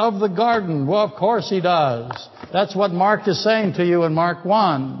out of the garden. Well, of course he does. That's what Mark is saying to you in Mark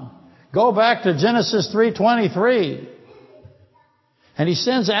 1. Go back to Genesis 3:23. And he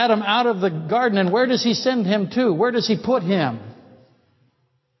sends Adam out of the garden. And where does he send him to? Where does he put him?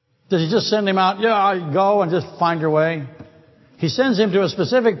 Does he just send him out, go and just find your way? He sends him to a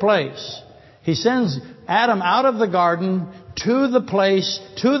specific place. He sends Adam out of the garden to the place,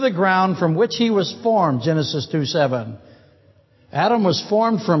 to the ground from which he was formed, Genesis 2:7. Adam was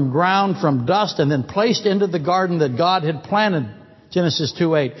formed from ground, from dust, and then placed into the garden that God had planted, Genesis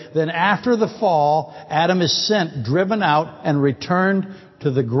 2:8. Then after the fall, Adam is sent, driven out, and returned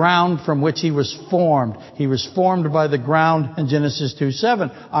to the ground from which he was formed. He was formed by the ground in Genesis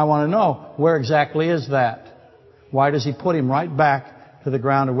 2:7. I want to know, where exactly is that? Why does he put him right back to the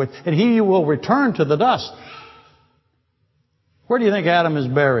ground of which... And he will return to the dust. Where do you think Adam is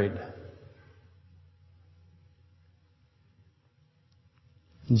buried?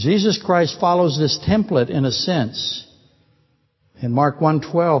 Jesus Christ follows this template in a sense. In Mark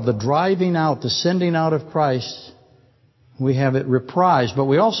 1:12, the driving out, the sending out of Christ, we have it reprised. But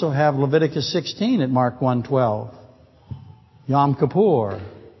we also have Leviticus 16 at Mark 1:12. Yom Kippur,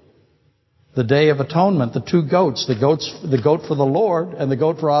 the Day of Atonement, the two goats, the goat for the Lord and the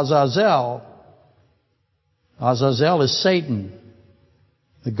goat for Azazel. Azazel is Satan.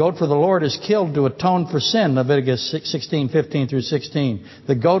 The goat for the Lord is killed to atone for sin, Leviticus 16:15 through 16.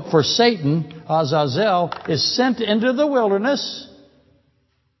 The goat for Satan, Azazel, is sent into the wilderness,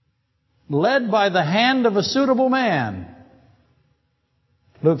 led by the hand of a suitable man.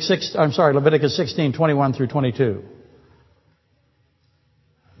 Leviticus 16:21 through 22.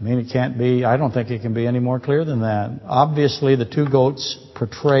 I don't think it can be any more clear than that. Obviously, the two goats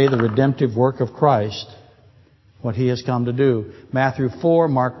portray the redemptive work of Christ, what he has come to do. Matthew 4,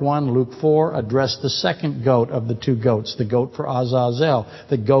 Mark 1, Luke 4 address the second goat of the two goats, the goat for Azazel,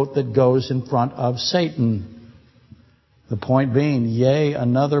 the goat that goes in front of Satan. The point being, yea,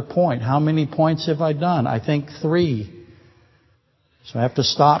 another point. How many points have I done? I think 3. So I have to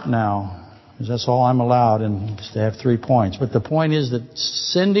stop now, because that's all I'm allowed, and to have 3 points. But the point is that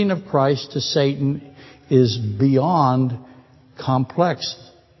sending of Christ to Satan is beyond complex.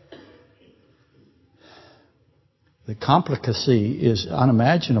 The complicacy is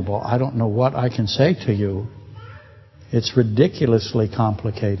unimaginable. I don't know what I can say to you. It's ridiculously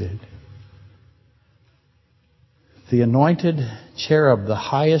complicated. The anointed cherub, the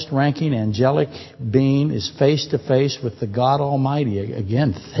highest ranking angelic being, is face to face with the God Almighty.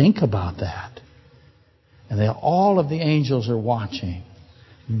 Again, think about that. And all of the angels are watching.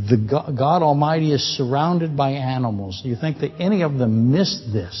 The God Almighty is surrounded by animals. Do you think that any of them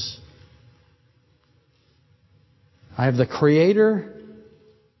missed this? I have the Creator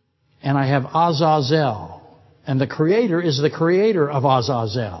and I have Azazel. And the Creator is the creator of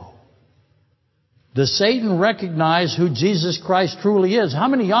Azazel. Does Satan recognize who Jesus Christ truly is? How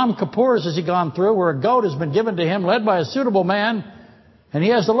many Yom Kippurs has he gone through where a goat has been given to him, led by a suitable man, and he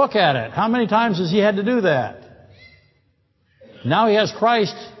has to look at it? How many times has he had to do that? Now he has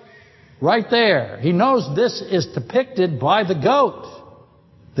Christ right there. He knows this is depicted by the goat.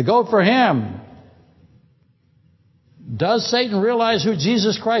 The goat for him. Does Satan realize who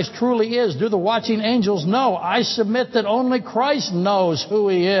Jesus Christ truly is? Do the watching angels know? I submit that only Christ knows who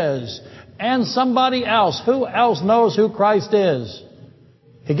he is. And somebody else. Who else knows who Christ is?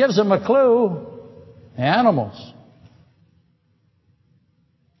 He gives them a clue. Animals.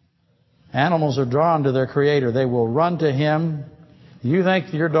 Animals are drawn to their Creator. They will run to Him. You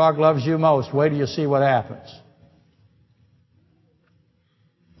think your dog loves you most. Wait till you see what happens.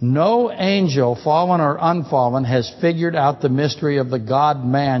 No angel, fallen or unfallen, has figured out the mystery of the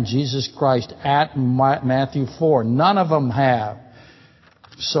God-man, Jesus Christ, at Matthew 4. None of them have.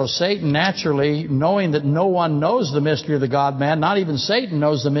 So Satan, naturally, knowing that no one knows the mystery of the God-man, not even Satan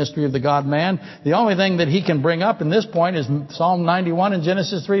knows the mystery of the God-man, the only thing that he can bring up in this point is Psalm 91 and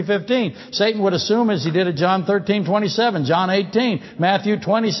Genesis 3:15. Satan would assume, as he did at John 13:27, John 18, Matthew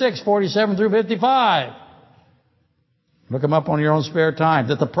 26:47 through 55. Look them up on your own spare time.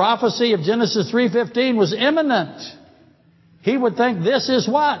 That the prophecy of Genesis 3:15 was imminent. He would think, this is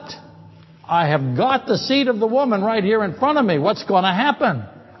what? I have got the seed of the woman right here in front of me. What's going to happen?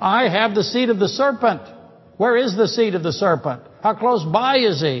 I have the seed of the serpent. Where is the seed of the serpent? How close by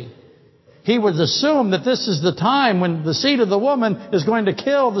is he? He would assume that this is the time when the seed of the woman is going to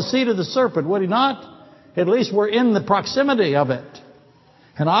kill the seed of the serpent, would he not? At least we're in the proximity of it.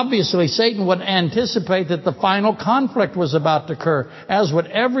 And obviously Satan would anticipate that the final conflict was about to occur, as would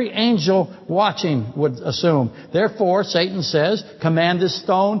every angel watching would assume. Therefore, Satan says, command this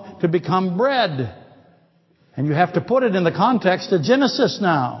stone to become bread. And you have to put it in the context of Genesis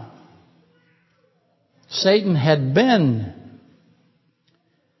now. Satan had been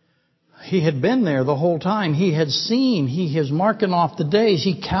there the whole time. He had seen, he is marking off the days.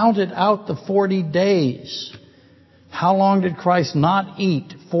 He counted out the 40 days. How long did Christ not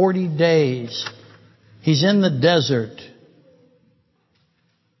eat? 40 days. He's in the desert.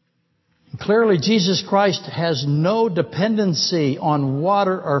 Clearly, Jesus Christ has no dependency on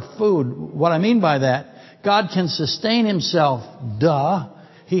water or food. What I mean by that, God can sustain Himself. Duh.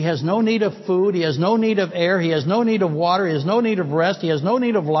 He has no need of food. He has no need of air. He has no need of water. He has no need of rest. He has no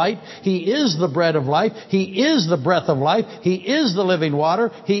need of light. He is the bread of life. He is the breath of life. He is the living water.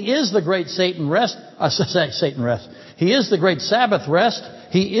 He is the great Satan rest. He is the great Sabbath rest.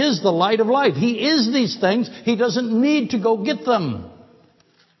 He is the light of life. He is these things. He doesn't need to go get them.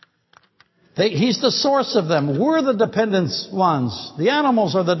 He's the source of them. We're the dependent ones. The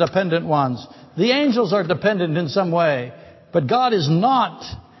animals are the dependent ones. The angels are dependent in some way. But God is not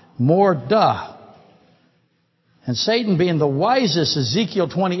more duh. And Satan, being the wisest, Ezekiel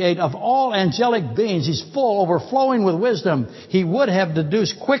 28, of all angelic beings, he's full, overflowing with wisdom. He would have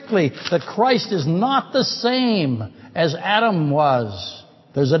deduced quickly that Christ is not the same as Adam was.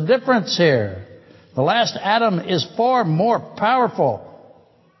 There's a difference here. The last Adam is far more powerful.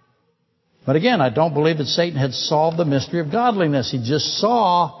 But again, I don't believe that Satan had solved the mystery of godliness. He just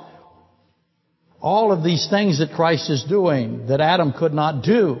saw all of these things that Christ is doing that Adam could not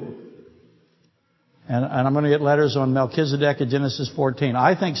do. And I'm going to get letters on Melchizedek at Genesis 14.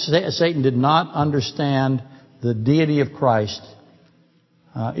 I think Satan did not understand the deity of Christ,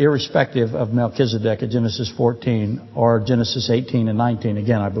 irrespective of Melchizedek at Genesis 14 or Genesis 18 and 19.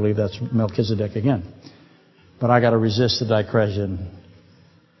 Again, I believe that's Melchizedek again. But I got to resist the digression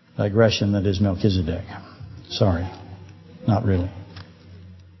that is Melchizedek. Sorry, not really.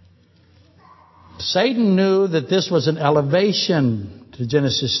 Satan knew that this was an elevation to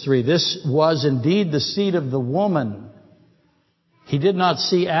Genesis 3. This was indeed the seed of the woman. He did not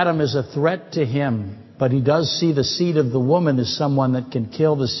see Adam as a threat to him, but he does see the seed of the woman as someone that can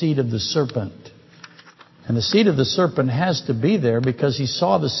kill the seed of the serpent. And the seed of the serpent has to be there because he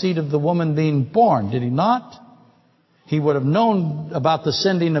saw the seed of the woman being born, did he not? He would have known about the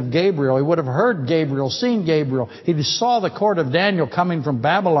sending of Gabriel. He would have heard Gabriel, seen Gabriel. He saw the court of Daniel coming from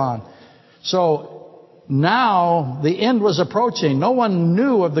Babylon. So now the end was approaching. No one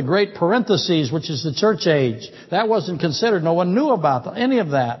knew of the great parentheses, which is the church age. That wasn't considered. No one knew about any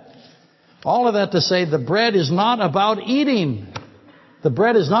of that. All of that to say the bread is not about eating. The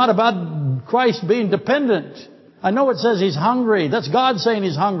bread is not about Christ being dependent. I know it says He's hungry. That's God saying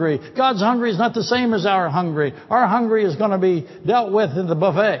He's hungry. God's hungry is not the same as our hungry. Our hungry is going to be dealt with in the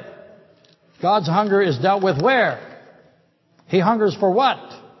buffet. God's hunger is dealt with where? He hungers for what?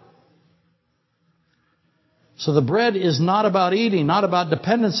 So the bread is not about eating, not about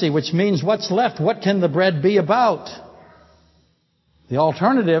dependency, which means what's left? What can the bread be about? The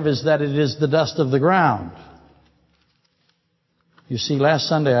alternative is that it is the dust of the ground. You see, last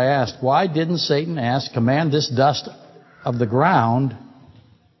Sunday I asked, why didn't Satan command this dust of the ground,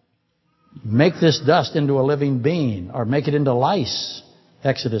 make this dust into a living being, or make it into lice?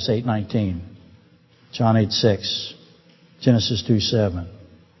 Exodus 8:19, John 8:6, Genesis 2:7.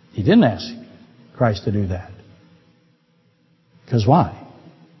 He didn't ask Christ to do that. Because why?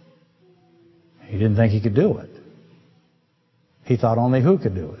 He didn't think he could do it. He thought only who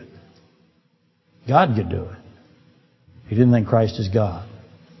could do it? God could do it. He didn't think Christ is God.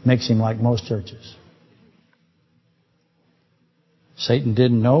 Makes him like most churches. Satan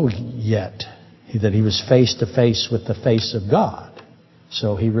didn't know yet that he was face to face with the face of God.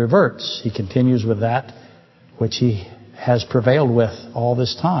 So he reverts. He continues with that which he has prevailed with all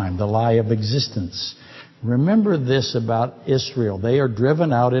this time, the lie of existence. Remember this about Israel. They are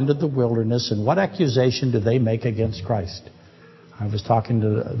driven out into the wilderness, and what accusation do they make against Christ? I was talking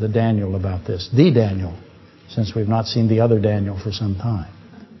to the Daniel about this. The Daniel, since we've not seen the other Daniel for some time.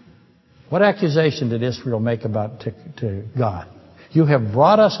 What accusation did Israel make to God? You have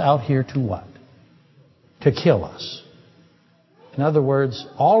brought us out here to what? To kill us. In other words,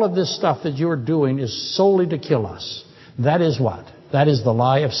 all of this stuff that you're doing is solely to kill us. That is what? That is the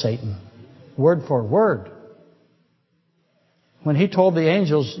lie of Satan. Word for word. When he told the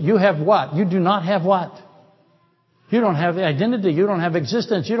angels, you have what? You do not have what? You don't have the identity. You don't have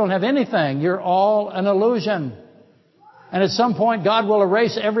existence. You don't have anything. You're all an illusion. And at some point, God will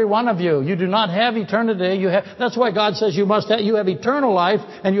erase every one of you. You do not have eternity. That's why God says you have eternal life,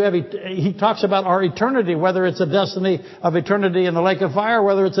 and He talks about our eternity, whether it's a destiny of eternity in the lake of fire,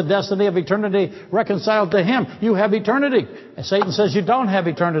 whether it's a destiny of eternity reconciled to Him. You have eternity. And Satan says you don't have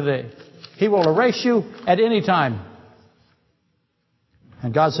eternity. He will erase you at any time.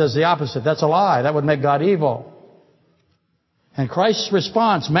 And God says the opposite. That's a lie. That would make God evil. And Christ's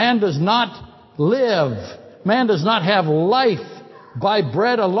response, man does not live. Man does not have life by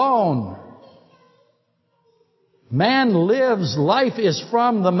bread alone. Man lives, life is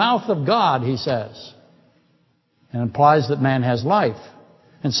from the mouth of God, he says. And implies that man has life.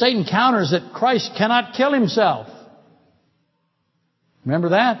 And Satan counters that Christ cannot kill himself. Remember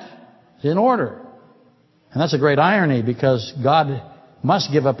that? It's in order. And that's a great irony, because God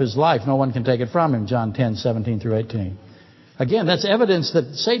must give up His life. No one can take it from Him. John 10:17 through 18. Again, that's evidence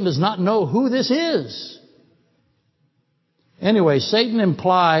that Satan does not know who this is. Anyway, Satan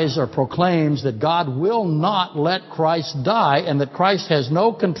implies or proclaims that God will not let Christ die, and that Christ has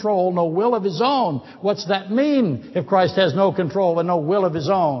no control, no will of His own. What's that mean, if Christ has no control and no will of His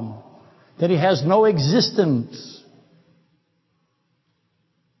own? That He has no existence.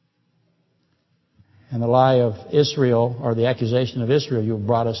 And the lie of Israel, or the accusation of Israel, you have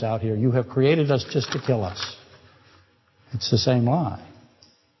brought us out here. You have created us just to kill us. It's the same lie.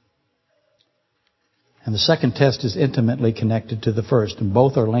 And the second test is intimately connected to the first. And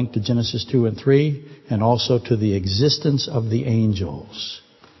both are linked to Genesis 2 and 3, and also to the existence of the angels.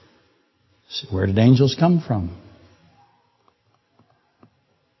 So where did angels come from?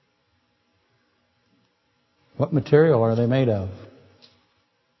 What material are they made of?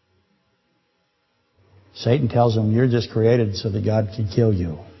 Satan tells them, you're just created so that God can kill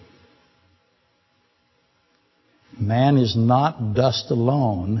you. Man is not dust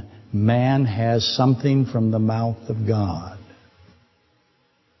alone. Man has something from the mouth of God.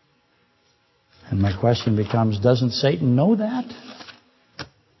 And my question becomes, doesn't Satan know that?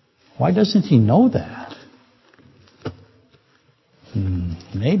 Why doesn't he know that?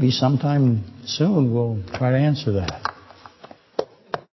 Maybe sometime soon we'll try to answer that.